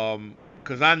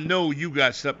 Because I know you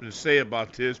got something to say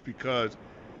about this, because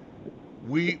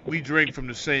we drink from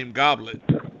the same goblet.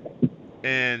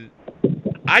 And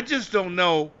I just don't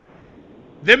know.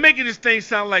 They're making this thing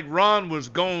sound like Ron was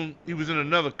gone. He was in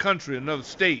another country, another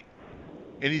state,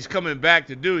 and he's coming back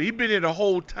to do it. He's been here the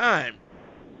whole time.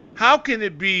 How can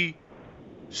it be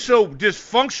so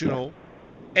dysfunctional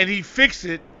and he fixed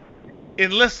it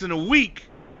in less than a week?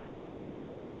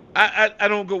 I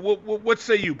don't go. What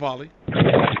say you, Paulie?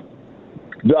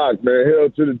 Doc, man, hell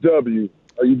to the W.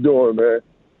 How you doing, man?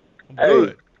 I'm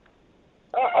good.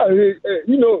 Hey,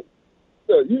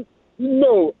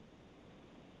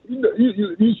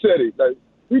 you said it. Like,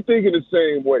 we thinking the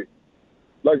same way.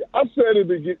 Like I said at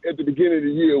the beginning of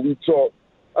the year, we talked,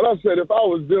 and I said if I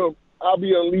was them, I'll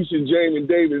be unleashing Jamin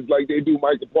Davis like they do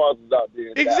Michael Parsons out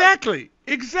there. Exactly.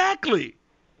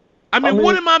 I mean,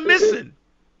 what am I missing?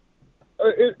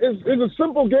 it's a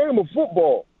simple game of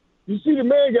football. You see the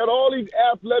man got all these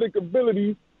athletic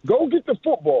abilities. Go get the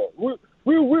football.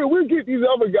 We'll get these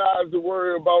other guys to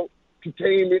worry about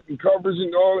containment and coverage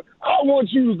and all that. I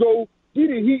want you to go get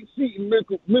a heat seat and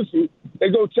missile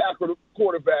and go tackle the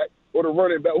quarterback or the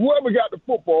running back. Whoever got the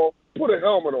football, put a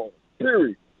helmet on.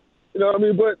 Period. You know what I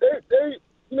mean? But they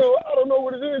I don't know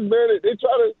what it is, man.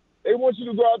 They want you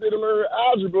to go out there to learn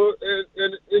algebra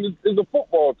and it's a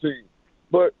football team.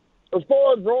 But as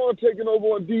far as Ron taking over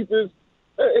on defense,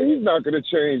 he's not going to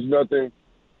change nothing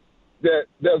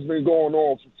that's been going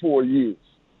on for 4 years.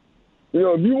 You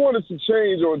know, if you wanted some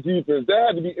change on defense, that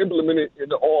had to be implemented in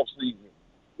the off season.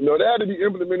 You know, that had to be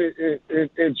implemented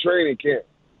in training camp.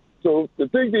 So to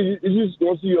think that you're just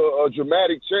going to see a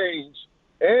dramatic change,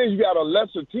 and you got a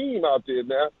lesser team out there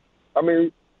now. I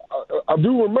mean, I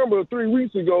do remember 3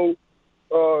 weeks ago,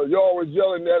 y'all was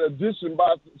yelling that addition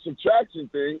by subtraction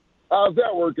thing. How's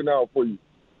that working out for you?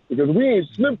 Because we ain't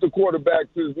snipped the quarterback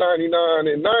since 99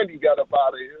 and 90 got up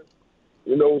out of here.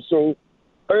 You know, so,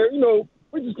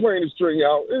 we're just playing the string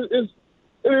out. It is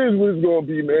what it's going to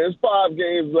be, man. It's 5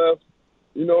 games left.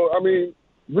 You know, I mean,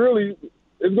 really,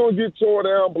 it's going to get torn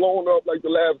down, blown up, like the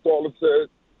last caller said.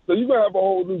 So you're going to have a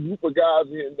whole new group of guys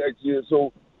here next year.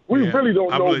 So we really don't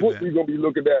know what we're going to be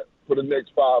looking at for the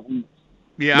next 5 weeks.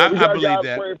 Yeah, we got I believe guys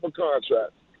that. playing for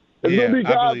contracts. There's going to be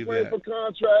guys playing for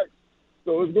contracts.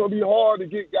 So it's going to be hard to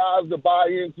get guys to buy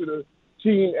into the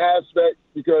team aspect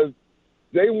because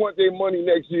they want their money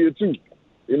next year too.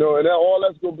 You know, and all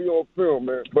that's going to be on film,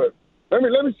 man. But let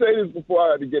me say this before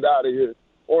I have to get out of here.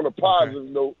 On a positive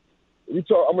note, I'm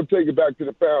going to take it back to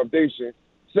the foundation.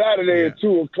 Saturday at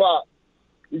 2 o'clock,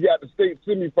 you got the state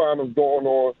semifinals going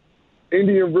on.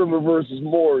 Indian River versus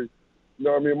Maury. You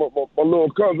know what I mean? My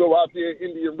little cousin out there in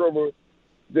Indian River,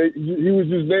 he was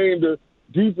just named the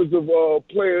defensive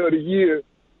player of the year,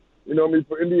 you know what I mean,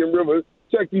 for Indian River.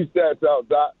 Check these stats out,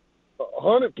 Doc.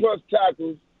 100-plus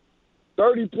tackles,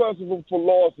 30-plus of them for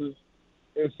losses,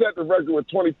 and set the record with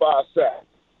 25 sacks.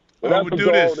 That's a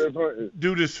dog that's hunting.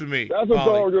 Do this for me. That's a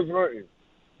dog that's hunting.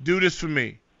 Do this for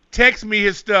me. Text me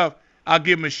his stuff. I'll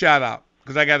give him a shout-out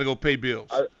because I got to go pay bills.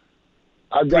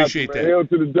 I appreciate you, man. that. Hail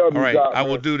to the W. All right, Doc, I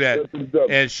will do that.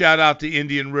 And shout out to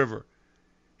Indian River.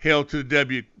 Hail to the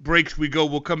W. Breaks we go.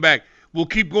 We'll come back. We'll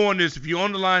keep going this. If you're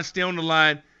on the line, stay on the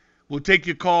line. We'll take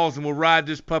your calls and we'll ride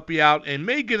this puppy out and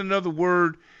may get another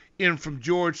word in from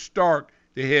George Stark,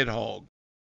 the head hog.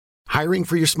 Hiring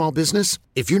for your small business?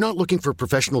 If you're not looking for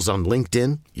professionals on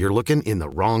LinkedIn, you're looking in the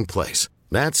wrong place.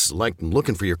 That's like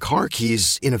looking for your car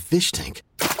keys in a fish tank.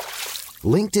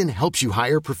 LinkedIn helps you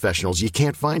hire professionals you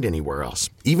can't find anywhere else,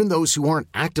 even those who aren't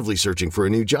actively searching for a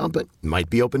new job but might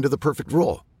be open to the perfect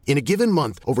role. In a given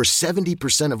month, over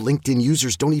 70% of LinkedIn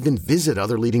users don't even visit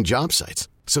other leading job sites.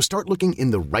 So start looking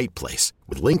in the right place.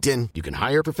 With LinkedIn, you can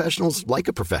hire professionals like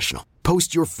a professional.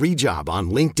 Post your free job on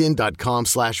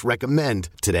linkedin.com/recommend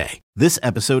today. This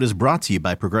episode is brought to you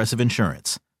by Progressive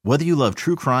Insurance. Whether you love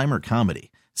true crime or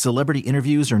comedy, celebrity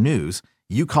interviews or news,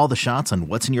 you call the shots on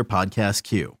what's in your podcast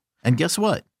queue. And guess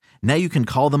what? Now you can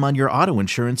call them on your auto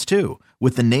insurance too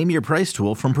with the Name Your Price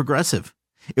tool from Progressive.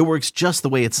 It works just the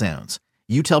way it sounds.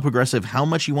 You tell Progressive how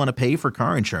much you want to pay for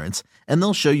car insurance, and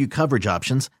they'll show you coverage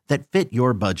options that fit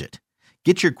your budget.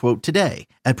 Get your quote today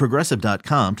at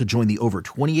Progressive.com to join the over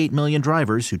 28 million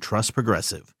drivers who trust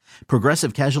Progressive.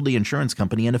 Progressive Casualty Insurance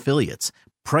Company and Affiliates.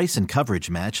 Price and coverage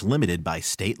match limited by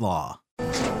state law.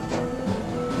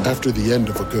 After the end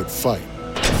of a good fight,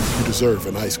 you deserve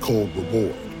an ice-cold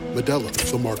reward. Modelo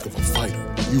is the mark of a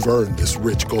fighter. You've earned this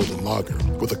rich golden lager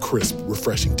with a crisp,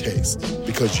 refreshing taste.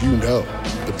 Because you know,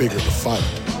 the bigger the fight,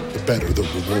 the better the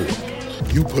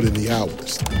reward. You put in the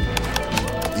hours,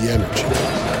 the energy,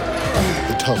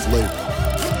 the tough labor.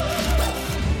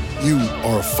 You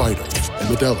are a fighter, and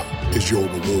Modelo is your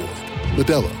reward.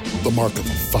 Modelo, the mark of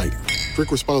a fighter.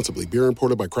 Drink responsibly. Beer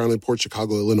imported by Crown Imports,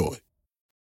 Chicago, Illinois.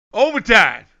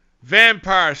 Overtime,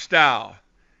 vampire style.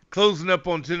 Closing up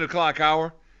on 10 o'clock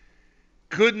hour.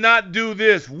 Could not do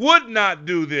this, would not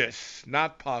do this.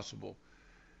 Not possible.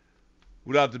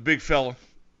 Without the big fella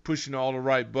pushing all the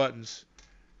right buttons.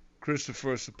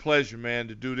 Christopher, it's a pleasure, man,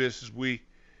 to do this as we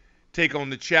take on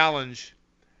the challenge.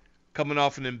 Coming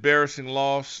off an embarrassing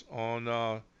loss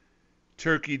on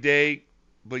Turkey Day,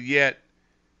 but yet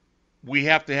we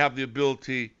have to have the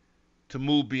ability to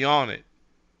move beyond it.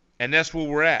 And that's where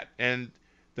we're at. And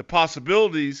the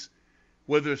possibilities,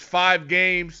 whether it's 5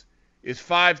 games, is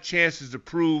 5 chances to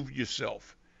prove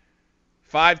yourself.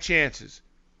 5 chances.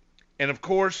 And, of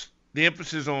course, the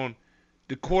emphasis on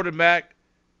the quarterback,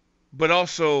 but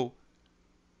also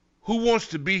who wants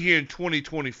to be here in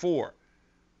 2024.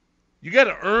 You got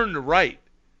to earn the right.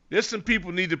 There's some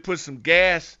people need to put some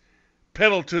gas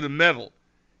pedal to the metal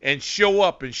and show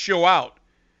up and show out.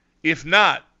 If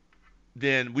not,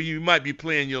 then you might be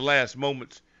playing your last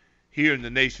moments here in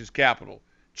the nation's capital.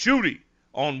 Chudy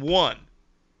on 1.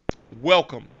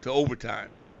 Welcome to Overtime.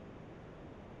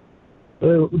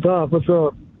 Hey, Doc, what's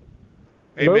up?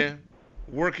 Hey, Hello? man.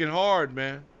 Working hard,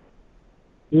 man.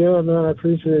 Yeah, man, I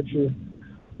appreciate you.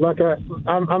 Like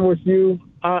I'm with you.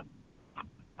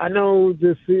 I know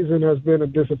this season has been a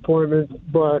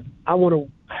disappointment, but I would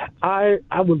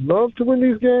love to win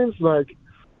these games. Like,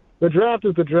 the draft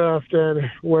is the draft, and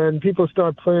when people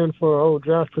start playing for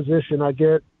draft position, I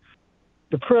get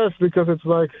depressed because it's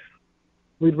like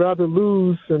we'd rather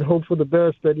lose and hope for the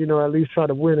best than at least try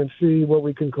to win and see what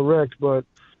we can correct. But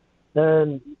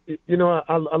I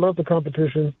love the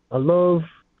competition. I love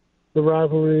the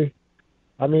rivalry.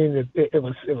 I mean,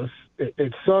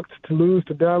 it sucked to lose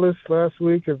to Dallas last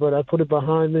week, but I put it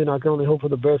behind me, and I can only hope for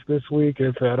the best this week,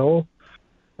 if at all.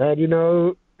 And it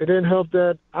didn't help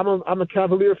that I'm a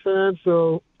Cavalier fan,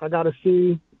 so I got to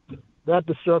see that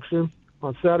destruction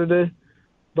on Saturday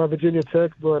by Virginia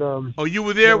Tech. But you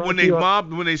were there when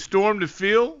they stormed the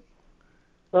field?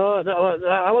 No,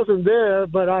 I wasn't there,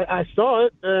 but I saw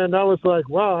it, and I was like,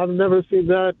 wow, I've never seen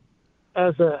that.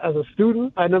 As a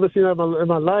student, I never seen that in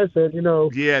my life, and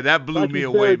Yeah, that blew me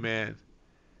away, man.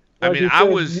 Like I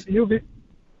was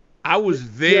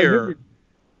there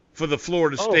for the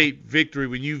Florida State victory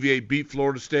when UVA beat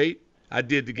Florida State. I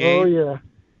did the game. Oh yeah.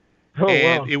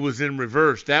 And wow. It was in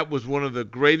reverse. That was one of the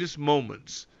greatest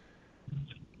moments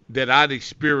that I'd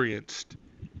experienced,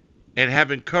 and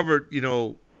having covered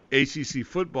ACC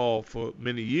football for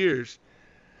many years,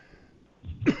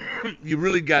 you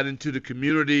really got into the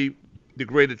community. The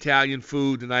great Italian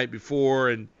food the night before,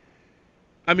 and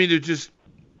I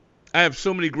have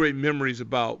so many great memories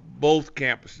about both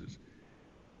campuses.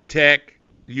 Tech,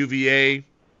 UVA,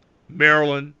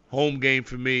 Maryland, home game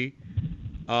for me.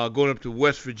 Going up to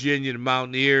West Virginia, the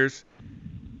Mountaineers,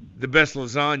 the best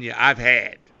lasagna I've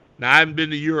had. Now, I haven't been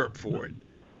to Europe for it,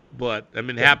 but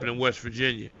it happened in West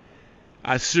Virginia.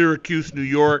 Syracuse, New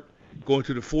York, going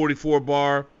to the 44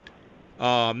 bar.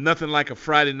 Nothing like a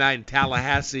Friday night in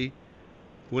Tallahassee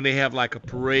when they have like a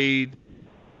parade.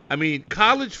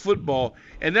 College football,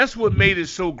 and that's what made it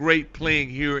so great playing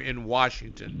here in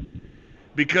Washington,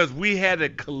 because we had a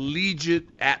collegiate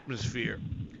atmosphere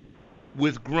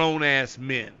with grown-ass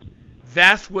men.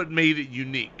 That's what made it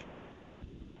unique.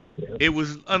 It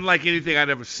was unlike anything I'd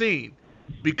ever seen,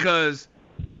 because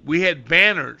we had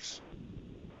banners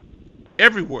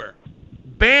everywhere.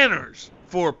 Banners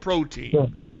for a pro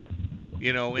team.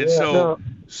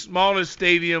 Smallest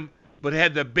stadium, but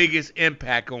had the biggest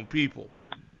impact on people.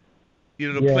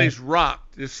 The place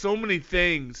rocked. There's so many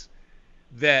things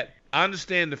that I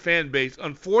understand the fan base.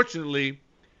 Unfortunately,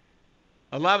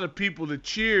 a lot of the people that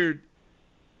cheered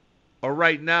are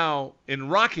right now in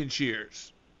rocking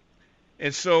chairs.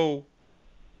 And so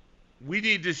we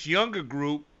need this younger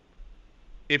group,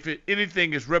 if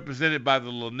anything is represented by the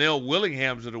Linnell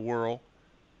Willinghams of the world.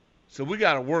 So we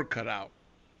got our work cut out,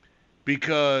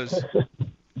 because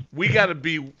we got to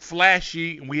be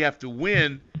flashy and we have to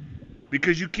win,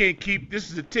 because you can't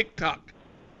this is a TikTok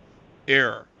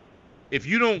era. If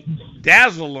you don't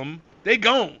dazzle them, they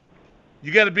gone.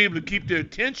 You got to be able to keep their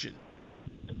attention.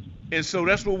 And so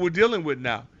that's what we're dealing with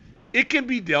now. It can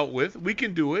be dealt with. We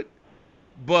can do it.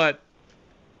 But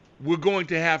we're going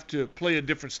to have to play a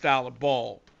different style of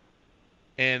ball.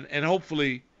 And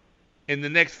hopefully in the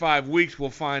next 5 weeks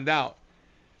we'll find out.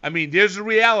 There's a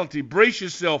reality. Brace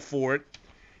yourself for it.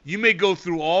 You may go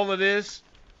through all of this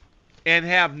and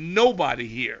have nobody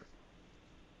here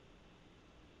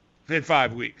in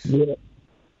 5 weeks. Yeah.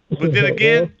 But then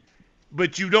again,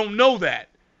 but you don't know that.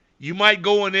 You might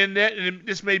go in there, and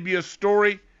this may be a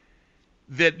story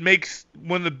that makes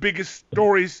one of the biggest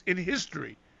stories in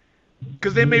history,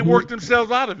 because they may work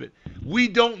themselves out of it. We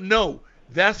don't know.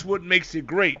 That's what makes it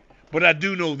great. But I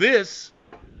do know this.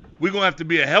 We're going to have to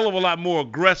be a hell of a lot more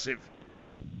aggressive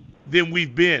than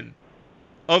we've been.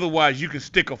 Otherwise, you can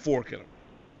stick a fork in them.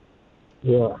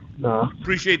 Yeah, nah.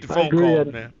 Appreciate the phone call,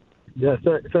 man. Yeah,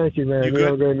 thank you, man. You good?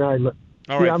 Have a great night.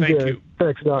 All right, I'm thank good. you.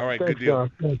 Thanks, Doc. All right, Thanks, good deal.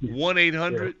 Doc. Thank you.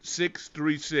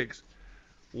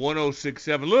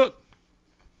 1-800-636-1067. Look,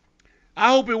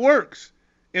 I hope it works.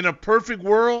 In a perfect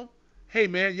world, hey,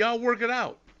 man, y'all work it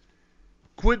out.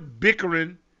 Quit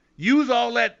bickering. Use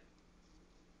all that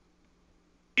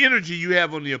energy you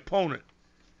have on the opponent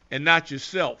and not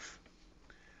yourself.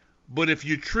 But if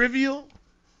you're trivial,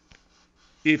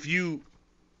 if you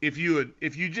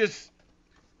just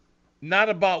not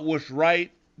about what's right,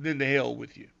 then the hell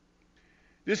with you.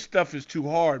 This stuff is too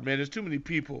hard, man. There's too many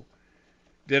people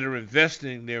that are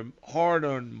investing their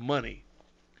hard-earned money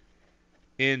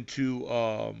into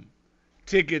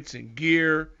tickets and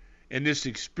gear and this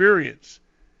experience.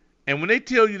 And when they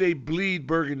tell you they bleed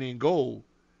burgundy and gold,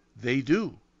 they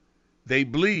do. They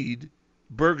bleed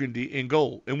burgundy and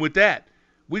gold. And with that,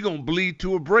 we're going to bleed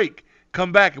to a break.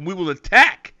 Come back and we will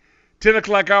attack 10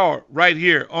 o'clock hour right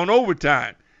here on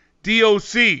Overtime.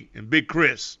 DOC and Big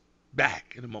Chris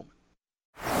back in a moment.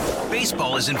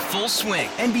 Baseball is in full swing.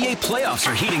 NBA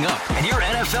playoffs are heating up, and your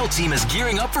NFL team is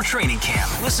gearing up for training camp.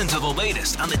 Listen to the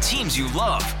latest on the teams you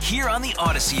love here on the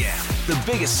Odyssey app. The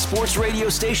biggest sports radio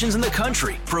stations in the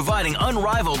country, providing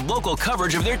unrivaled local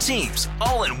coverage of their teams,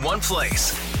 all in one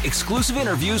place. Exclusive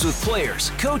interviews with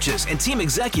players, coaches, and team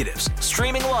executives,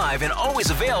 streaming live and always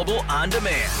available on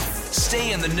demand.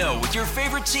 Stay in the know with your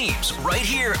favorite teams right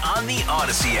here on the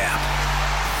Odyssey app.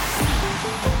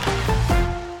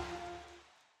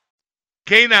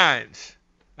 Canines,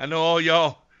 I know all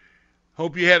y'all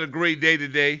hope you had a great day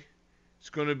today. It's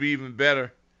going to be even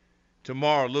better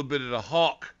tomorrow. A little bit of the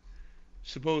hawk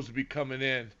supposed to be coming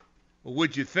in. Well,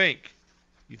 what'd you think?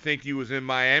 You think you was in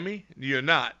Miami? You're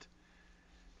not.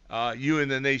 You're in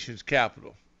the nation's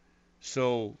capital.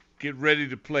 So get ready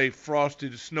to play Frosty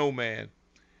the Snowman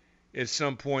at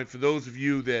some point. For those of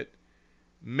you that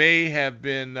may have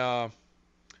been, I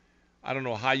don't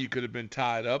know how you could have been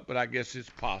tied up, but I guess it's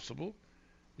possible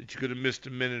that you could have missed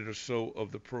a minute or so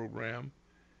of the program.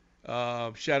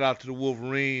 Shout out to the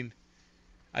Wolverine.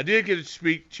 I did get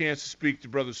a chance to speak to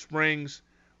Brother Springs,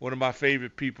 one of my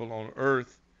favorite people on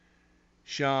earth,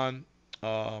 Sean,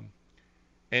 and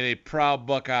a proud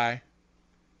Buckeye.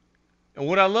 And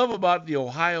what I love about the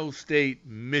Ohio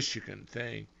State-Michigan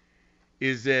thing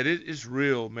is that it is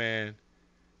real, man.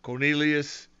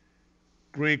 Cornelius,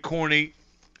 Green Corny,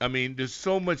 I mean, there's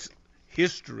so much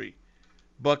history,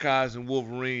 Buckeyes and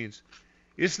Wolverines.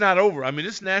 It's not over. I mean,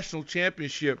 this national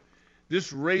championship,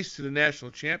 this race to the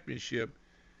national championship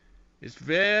is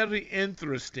very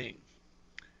interesting.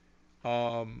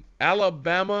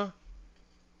 Alabama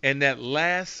and that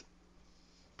last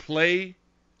play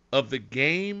of the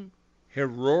game,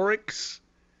 heroics,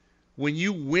 when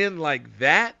you win like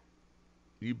that,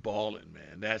 you balling,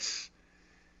 man.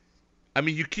 I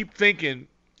mean, you keep thinking,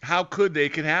 how could they?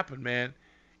 It could happen, man.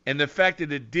 And the fact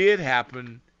that it did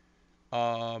happen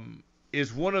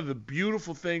is one of the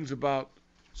beautiful things about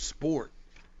sport,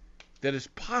 that it's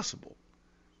possible,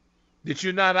 that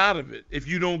you're not out of it if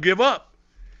you don't give up,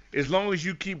 as long as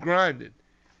you keep grinding.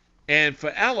 And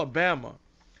for Alabama,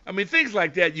 I mean, things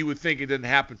like that you would think it doesn't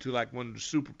happen to like one of the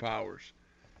superpowers.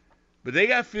 But they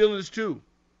got feelings too.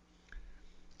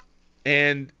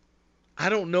 And I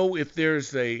don't know if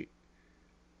there's a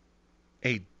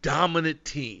dominant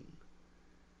team.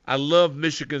 I love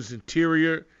Michigan's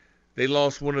interior. They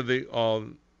lost one of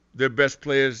their best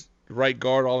players, right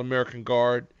guard, All-American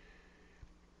guard.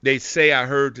 They say, I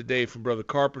heard today from Brother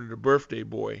Carpenter, the birthday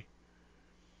boy,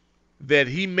 that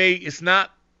it's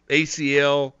not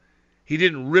ACL. He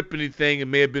didn't rip anything. It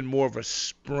may have been more of a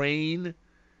sprain.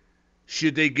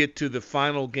 Should they get to the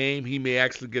final game, he may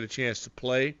actually get a chance to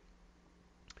play.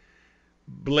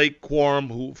 Blake Quorum,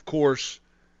 who, of course,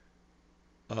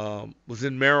 was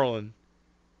in Maryland,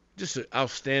 just an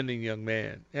outstanding young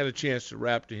man. Had a chance to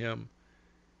rap to him.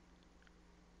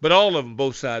 But all of them,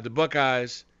 both sides. The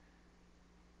Buckeyes,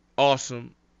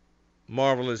 awesome,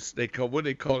 marvelous. What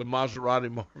they call it,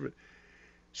 Maserati Marvin.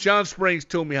 Sean Springs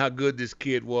told me how good this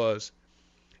kid was.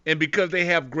 And because they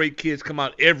have great kids come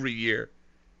out every year,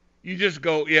 you just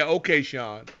go, yeah, okay,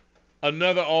 Sean.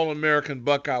 Another All-American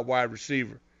Buckeye wide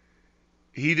receiver.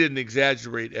 He didn't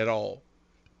exaggerate at all.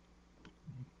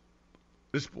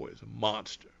 This boy is a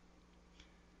monster.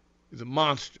 He's a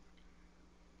monster.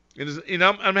 And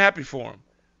I'm happy for him.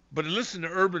 But listen to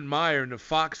Urban Meyer in the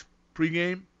Fox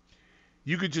pregame,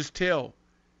 you could just tell.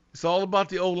 It's all about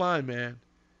the O-line, man.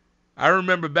 I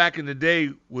remember back in the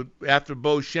day after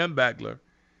Bo Schembechler,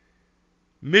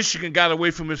 Michigan got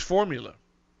away from his formula.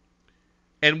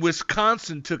 And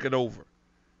Wisconsin took it over.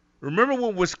 Remember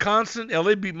when Wisconsin,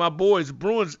 they beat my boys, the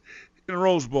Bruins, in the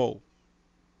Rose Bowl.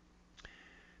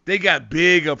 They got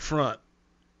big up front.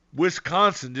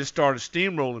 Wisconsin just started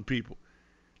steamrolling people.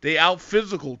 They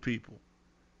out-physicaled people.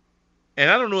 And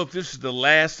I don't know if this is the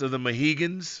last of the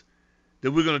Mohegans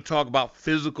that we're going to talk about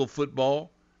physical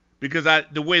football, because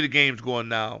the way the game's going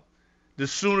now, the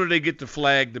sooner they get the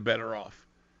flag, the better off.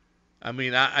 I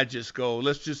mean, I just go,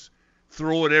 let's just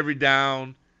throw it every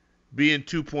down, be in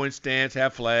 2-point stance,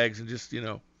 have flags, and just,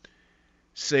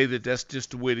 say that that's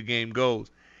just the way the game goes.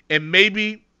 And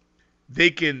maybe they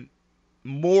can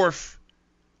morph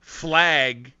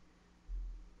flag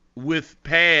with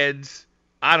pads,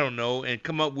 I don't know, and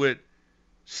come up with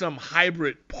some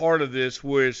hybrid part of this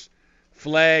where it's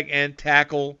flag and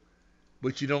tackle,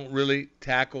 but you don't really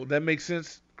tackle. That makes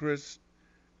sense, Chris?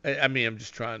 I mean, I'm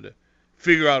just trying to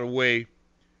figure out a way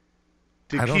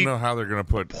to I don't keep know how they're going to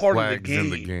put flags in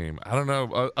the game. I don't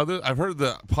know. I've heard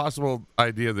the possible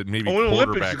idea that maybe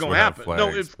quarterbacks would have flags.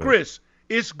 No, Chris,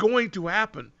 it's going to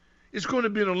happen. It's going to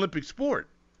be an Olympic sport.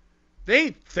 They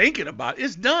ain't thinking about it.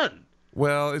 It's done.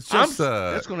 Well, it's just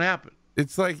that's going to happen.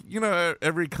 It's like,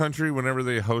 every country, whenever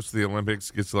they host the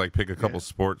Olympics, gets to like pick a couple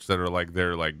sports that are like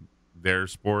their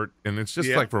sport, and it's just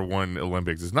like for one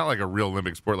Olympics. It's not like a real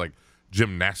Olympic sport like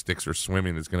gymnastics or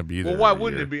swimming that's going to be there. Well, why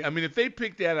wouldn't it be? I mean, if they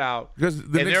pick that out, because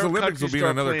the next Olympics will be in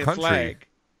another country. Flag,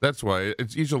 that's why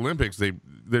it's each Olympics.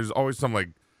 There's always some like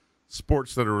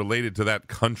sports that are related to that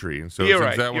country, and so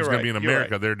since that one's going to be in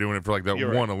America, they're doing it for like that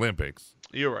one Olympics.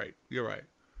 You're right.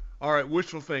 All right,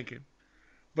 wishful thinking.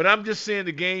 But I'm just saying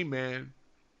the game, man.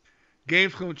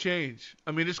 Game's going to change.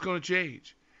 I mean, it's going to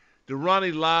change. The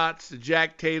Ronnie Lotts, the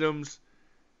Jack Tatums,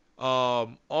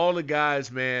 all the guys,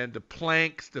 man, the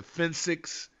Planks, the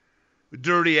Fensics,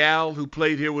 Dirty Al, who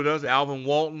played here with us, Alvin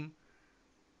Walton.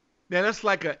 Man, that's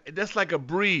like a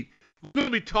breed. We're going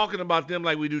to be talking about them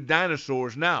like we do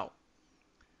dinosaurs now.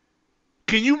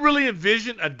 Can you really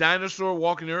envision a dinosaur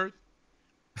walking the earth?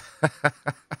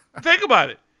 Think about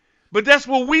it. But that's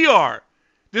what we are.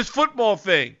 This football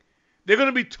thing. They're going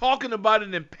to be talking about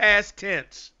it in past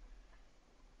tense.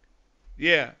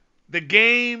 Yeah. The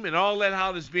game and all that,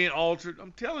 how it's being altered.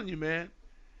 I'm telling you, man.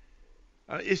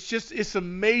 It's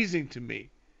amazing to me.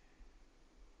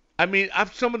 I mean,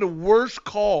 I've some of the worst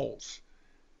calls.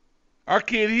 Our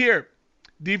kid here,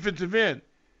 defensive end,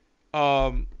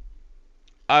 out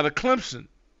of Clemson,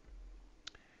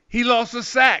 he lost a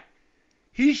sack.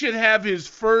 He should have his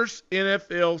first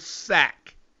NFL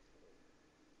sack.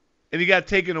 And he got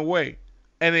taken away.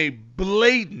 And a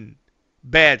blatant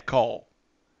bad call.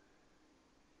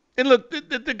 And look,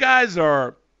 the guys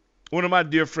are, one of my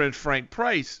dear friends, Frank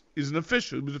Price, is an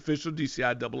official. He was official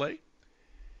DCIAA.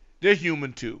 They're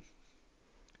human too.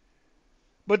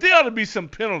 But there ought to be some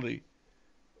penalty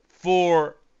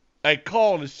for a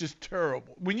call that's just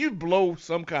terrible. When you blow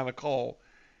some kind of call,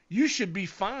 you should be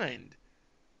fined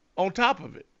on top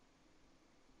of it.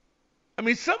 I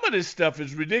mean, some of this stuff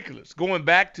is ridiculous. Going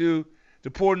back to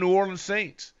the poor New Orleans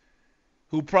Saints,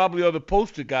 who probably are the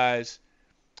poster guys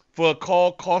for a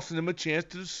call costing them a chance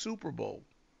to the Super Bowl.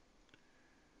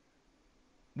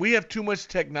 We have too much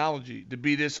technology to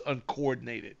be this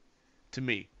uncoordinated, to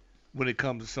me, when it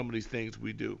comes to some of these things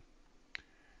we do.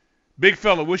 Big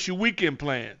fella, what's your weekend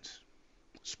plans,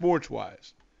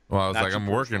 sports-wise? Well, I was like, I'm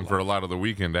working for a lot of the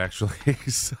weekend, actually.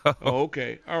 So. Oh,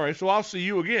 okay. All right, so I'll see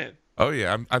you again. Oh,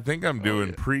 yeah. I think I'm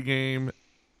doing pregame,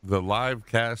 the live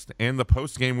cast, and the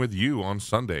postgame with you on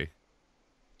Sunday.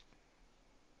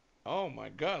 Oh, my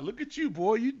God. Look at you,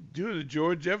 boy. You doing the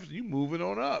George Jefferson. You moving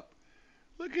on up.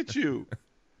 Look at you.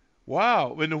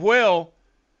 Wow.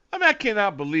 And I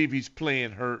cannot believe he's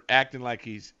playing hurt, acting like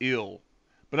he's ill.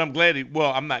 But I'm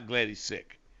not glad he's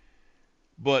sick.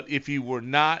 But if he were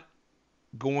not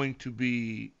going to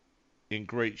be in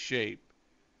great shape,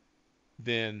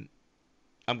 then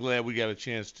I'm glad we got a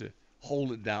chance to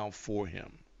hold it down for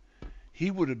him.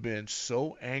 He would have been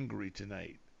so angry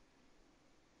tonight.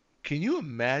 Can you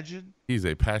imagine? He's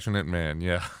a passionate man,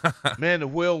 yeah. Man, the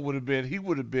whale would have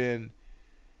been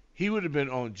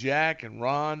on Jack and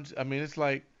Ron's. I mean, it's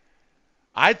like,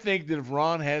 I think that if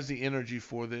Ron has the energy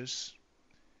for this,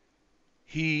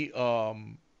 he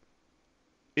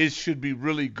should be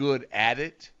really good at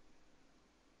it.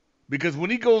 Because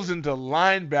when he goes into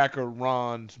linebacker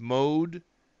Ron's mode,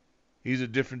 he's a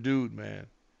different dude, man.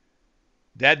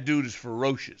 That dude is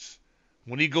ferocious.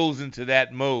 When he goes into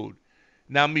that mode.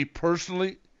 Now, me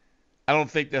personally, I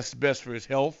don't think that's the best for his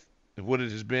health and what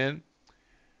it has been.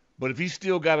 But if he's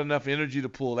still got enough energy to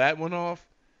pull that one off.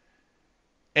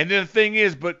 And then the thing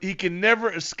is, but he can never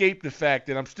escape the fact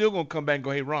that I'm still going to come back and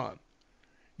go, hey, Ron,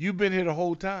 you've been here the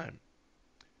whole time.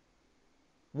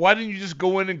 Why didn't you just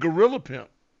go in and gorilla pimp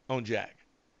on Jack?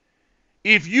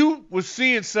 If you were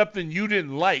seeing something you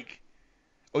didn't like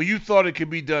or you thought it could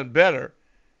be done better,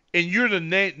 and you're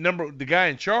the guy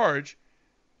in charge,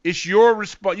 it's your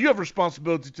you have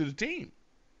responsibility to the team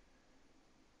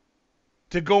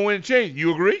to go in and change.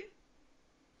 You agree?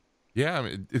 Yeah, I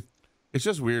mean, it's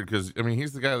just weird because, I mean,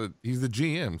 he's the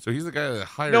GM, so he's the guy that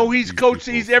hired. No, he's coach.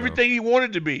 He's everything he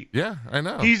wanted to be. Yeah, I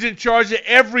know. He's in charge of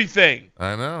everything.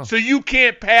 I know. So you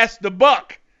can't pass the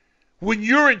buck when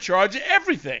you're in charge of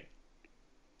everything.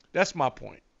 That's my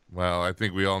point. Well, I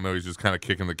think we all know he's just kind of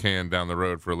kicking the can down the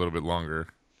road for a little bit longer.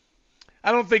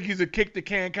 I don't think he's a kick the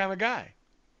can kind of guy.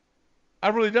 I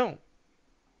really don't.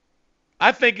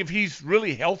 I think if he's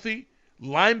really healthy,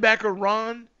 linebacker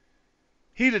Ron,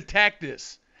 he'd attack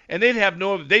this. And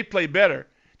they'd play better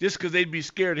just because they'd be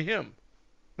scared of him.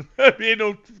 Ain't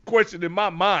no question in my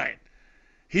mind.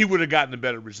 He would have gotten a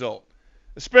better result,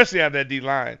 especially out of that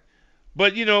D-line.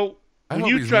 But, you know, I when hope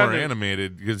you he's try more to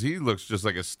animated because he looks just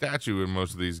like a statue in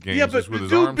most of these games. Yeah, but just with the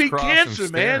his dude arms beat crossed cancer, and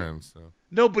staring, man. so.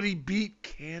 No, but he beat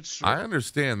cancer. I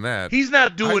understand that. He's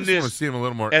not I doing just this want to see him a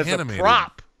little more as animated. a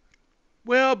prop.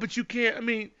 Well, but you can't. I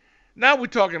mean, now we're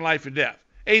talking life and death.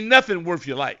 Ain't nothing worth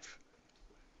your life.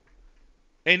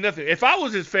 Ain't nothing. If I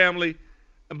was his family,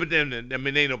 but then, I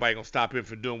mean, ain't nobody going to stop him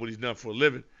from doing what he's done for a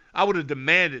living. I would have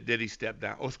demanded that he step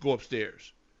down or go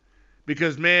upstairs.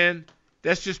 Because, man,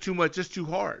 that's just too much. It's too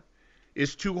hard.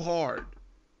 It's too hard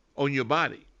on your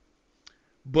body.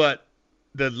 But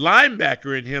the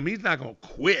linebacker in him, he's not going to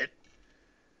quit.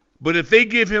 But if they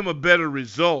give him a better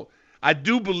result, I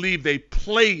do believe they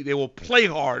will play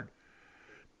hard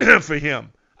for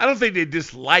him. I don't think they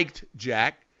disliked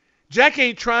Jack. Jack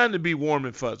ain't trying to be warm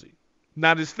and fuzzy.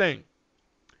 Not his thing.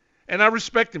 And I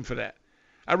respect him for that.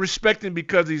 I respect him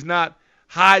because he's not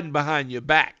hiding behind your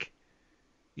back.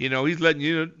 You know, he's letting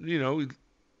you know, he's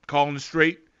calling it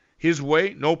straight his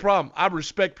way, no problem. I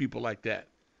respect people like that.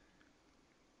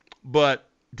 But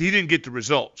he didn't get the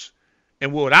results.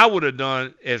 And what I would have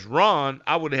done as Ron,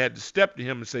 I would have had to step to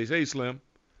him and say, hey, Slim,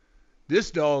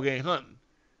 this dog ain't hunting.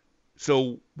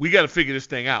 So we got to figure this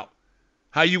thing out.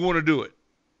 How you want to do it?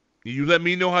 You let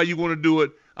me know how you want to do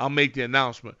it, I'll make the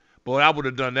announcement. But I would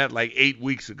have done that like 8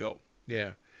 weeks ago.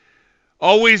 Yeah.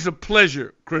 Always a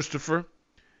pleasure, Christopher.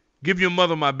 Give your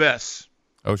mother my best.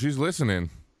 Oh, she's listening.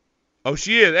 Oh,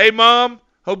 she is. Hey, Mom,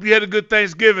 hope you had a good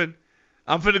Thanksgiving.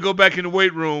 I'm finna go back in the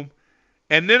weight room.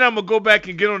 And then I'm going to go back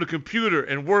and get on the computer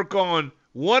and work on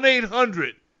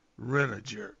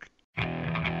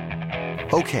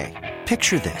 1-800-RENT-A-JERK. Okay,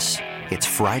 picture this. It's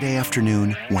Friday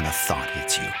afternoon when a thought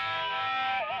hits you.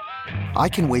 I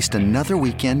can waste another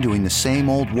weekend doing the same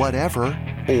old whatever,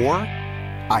 or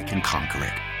I can conquer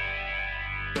it.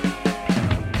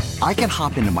 I can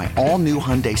hop into my all-new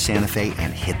Hyundai Santa Fe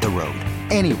and hit the road.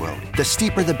 Any road. The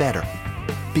steeper, the better.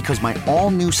 Because my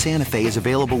all-new Santa Fe is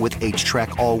available with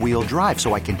H-Track all-wheel drive,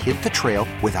 so I can hit the trail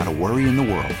without a worry in the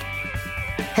world.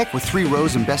 Heck, with 3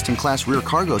 rows and best-in-class rear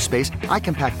cargo space, I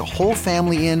can pack the whole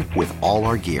family in with all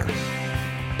our gear.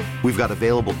 We've got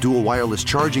available dual wireless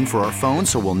charging for our phones,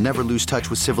 so we'll never lose touch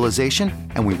with civilization,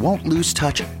 and we won't lose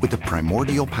touch with the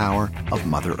primordial power of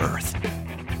Mother Earth.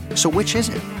 So which is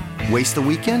it? Waste the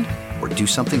weekend or do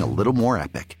something a little more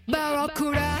epic?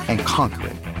 And conquer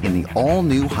it in the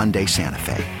all-new Hyundai Santa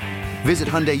Fe. Visit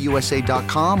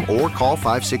HyundaiUSA.com or call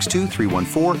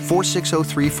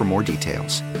 562-314-4603 for more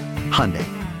details. Hyundai,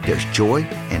 there's joy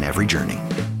in every journey.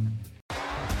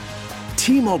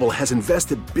 T-Mobile has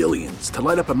invested billions to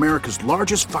light up America's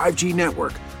largest 5G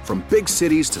network, from big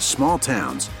cities to small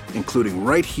towns, including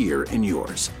right here in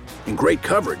yours. And great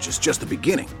coverage is just the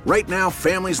beginning. Right now,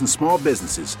 families and small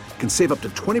businesses can save up to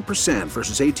 20%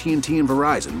 versus AT&T and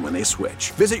Verizon when they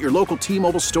switch. Visit your local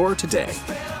T-Mobile store today.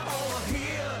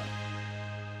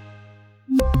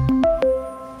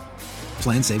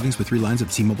 Plan savings with 3 lines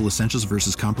of T-Mobile Essentials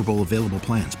versus comparable available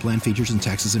plans. Plan features and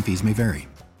taxes and fees may vary.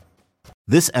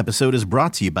 This episode is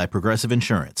brought to you by Progressive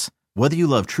Insurance. Whether you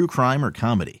love true crime or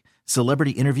comedy,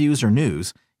 celebrity interviews or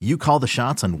news, you call the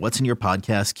shots on what's in your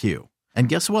podcast queue. And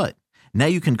guess what? Now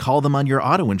you can call them on your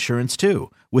auto insurance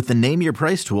too with the Name Your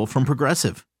Price tool from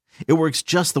Progressive. It works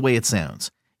just the way it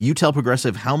sounds. You tell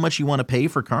Progressive how much you want to pay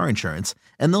for car insurance,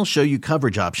 and they'll show you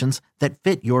coverage options that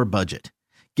fit your budget.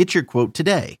 Get your quote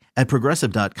today at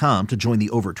Progressive.com to join the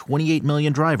over 28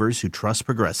 million drivers who trust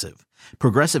Progressive.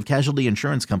 Progressive Casualty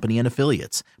Insurance Company and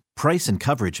Affiliates. Price and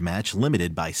coverage match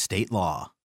limited by state law.